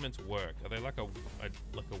assignments work? Are they like a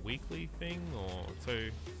weekly thing, or so?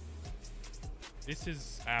 This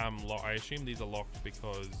is I assume these are locked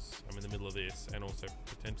because I'm in the middle of this, and also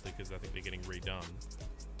potentially because I think they're getting redone.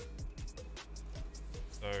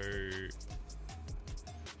 So,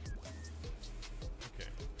 okay.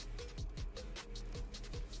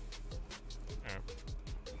 Alright.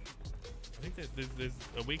 I think that there's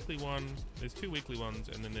a weekly one. There's 2 weekly ones,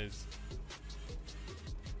 and then there's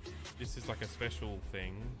this is like a special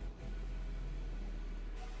thing.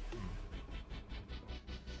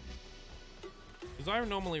 Because I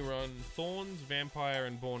normally run Thorns, Vampire,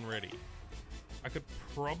 and Born Ready. I could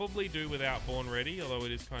probably do without Born Ready, although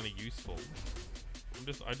it is kind of useful.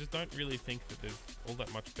 I just don't really think that there's all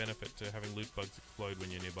that much benefit to having loot bugs explode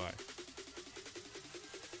when you're nearby.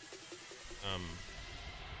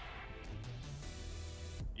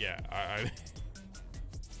 Yeah,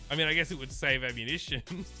 I mean, I guess it would save ammunition.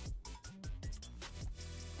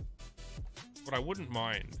 But I wouldn't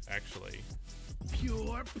mind, actually,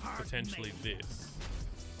 Pure perk potentially made. this.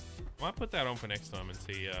 I might put that on for next time and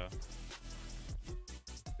see,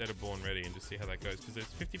 instead of Born Ready, and just see how that goes. Because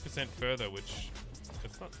it's 50% further, which,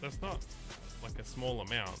 that's not like a small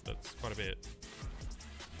amount, that's quite a bit.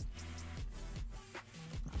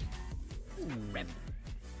 Rip.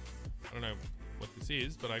 I don't know what this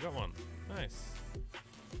is, but I got one. Nice.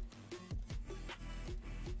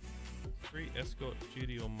 Free escort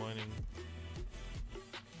duty or mining.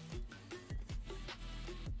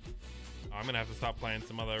 I'm gonna have to start playing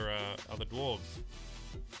some other dwarves.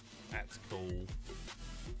 That's cool.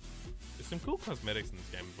 There's some cool cosmetics in this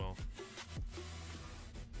game as well.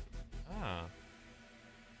 Ah,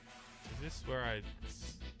 this where I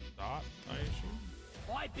start, I assume?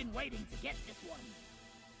 I've been waiting to get this one.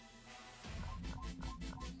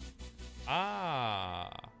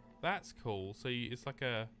 Ah, that's cool. So it's like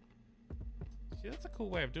a... See, that's a cool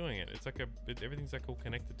way of doing it. It's like everything's like all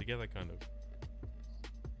connected together, kind of.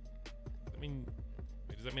 I mean,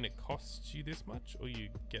 does that mean it costs you this much, or you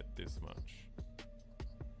get this much?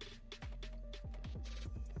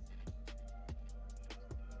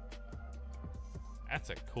 That's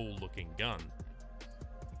a cool looking gun.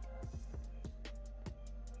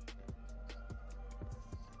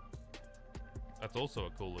 That's also a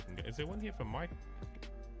cool looking gun. Is there one here for Mike?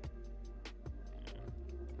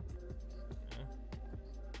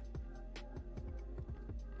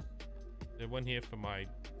 Is there one here for my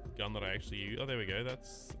gun that I actually use? Oh, there we go.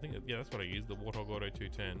 That's, I think, yeah, that's what I use, the Warthog Auto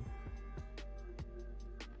 210.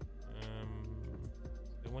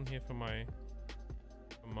 Is there one here for my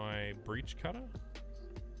breach cutter?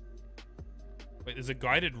 Wait, there's a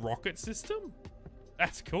guided rocket system?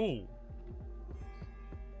 That's cool.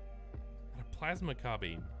 And a plasma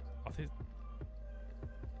carbine. Oh,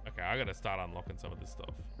 okay, I gotta start unlocking some of this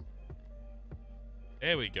stuff.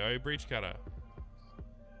 There we go, breach cutter.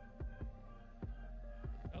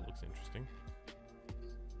 That looks interesting.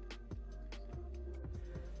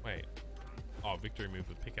 Wait. Oh, victory move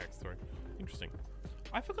with pickaxe throw. Interesting.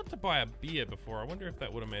 I forgot to buy a beer before. I wonder if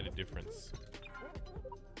that would have made a difference.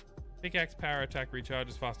 Pickaxe power attack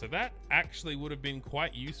recharges faster. That actually would have been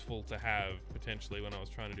quite useful to have potentially when I was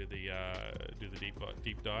trying to do the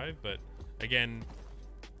deep dive. But again,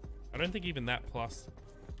 I don't think even that plus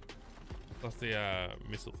the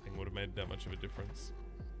missile thing would have made that much of a difference.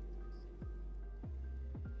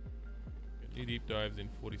 New deep dives in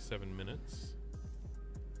 47 minutes.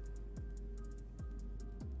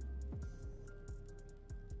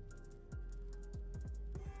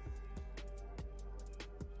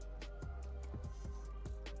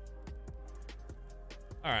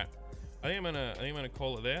 All right, I think I'm gonna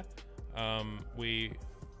call it there. We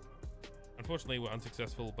unfortunately were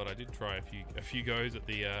unsuccessful, but I did try a few goes at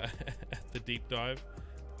the at the deep dive.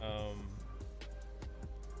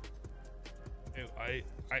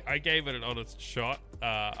 I gave it an honest shot.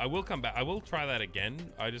 I will come back. I will try that again.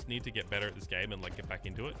 I just need to get better at this game and like get back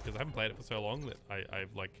into it because I haven't played it for so long that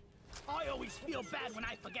I've like. I always feel bad when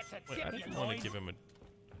I forget to tip. Wait, I didn't want to give him a.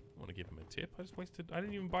 I want to give him a tip. I just wasted. I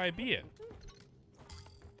didn't even buy a beer.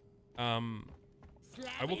 I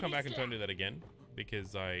will come back and try and do that again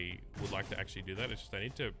because I would like to actually do that. It's just I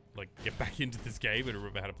need to like get back into this game and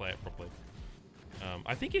remember how to play it properly.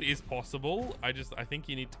 I think it is possible. I think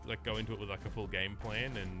you need to like go into it with like a full game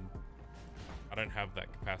plan, and I don't have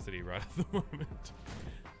that capacity right at the moment.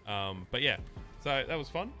 But yeah, so that was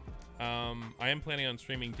fun. I am planning on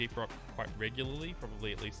streaming Deep Rock quite regularly,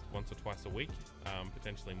 probably at least once or twice a week,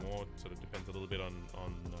 potentially more. Sort of depends a little bit on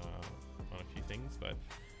a few things, but.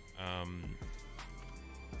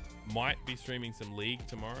 Might be streaming some League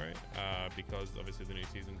tomorrow because obviously the new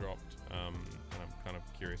season dropped, and I'm kind of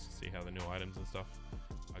curious to see how the new items and stuff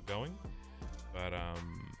are going.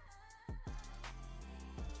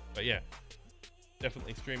 But yeah,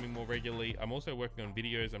 definitely streaming more regularly. I'm also working on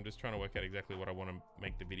videos. I'm just trying to work out exactly what I want to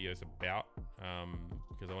make the videos about,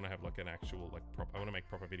 because I want to have like an actual like I want to make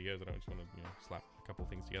proper videos. I don't just want to slap a couple of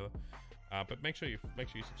things together. But make sure you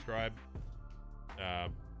subscribe.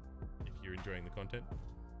 If you're enjoying the content. If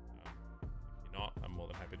you're not, I'm more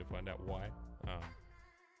than happy to find out why.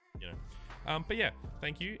 But yeah,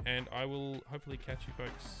 thank you, and I will hopefully catch you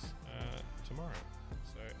folks tomorrow.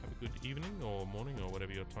 So have a good evening or morning or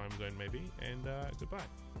whatever your time zone may be, and goodbye.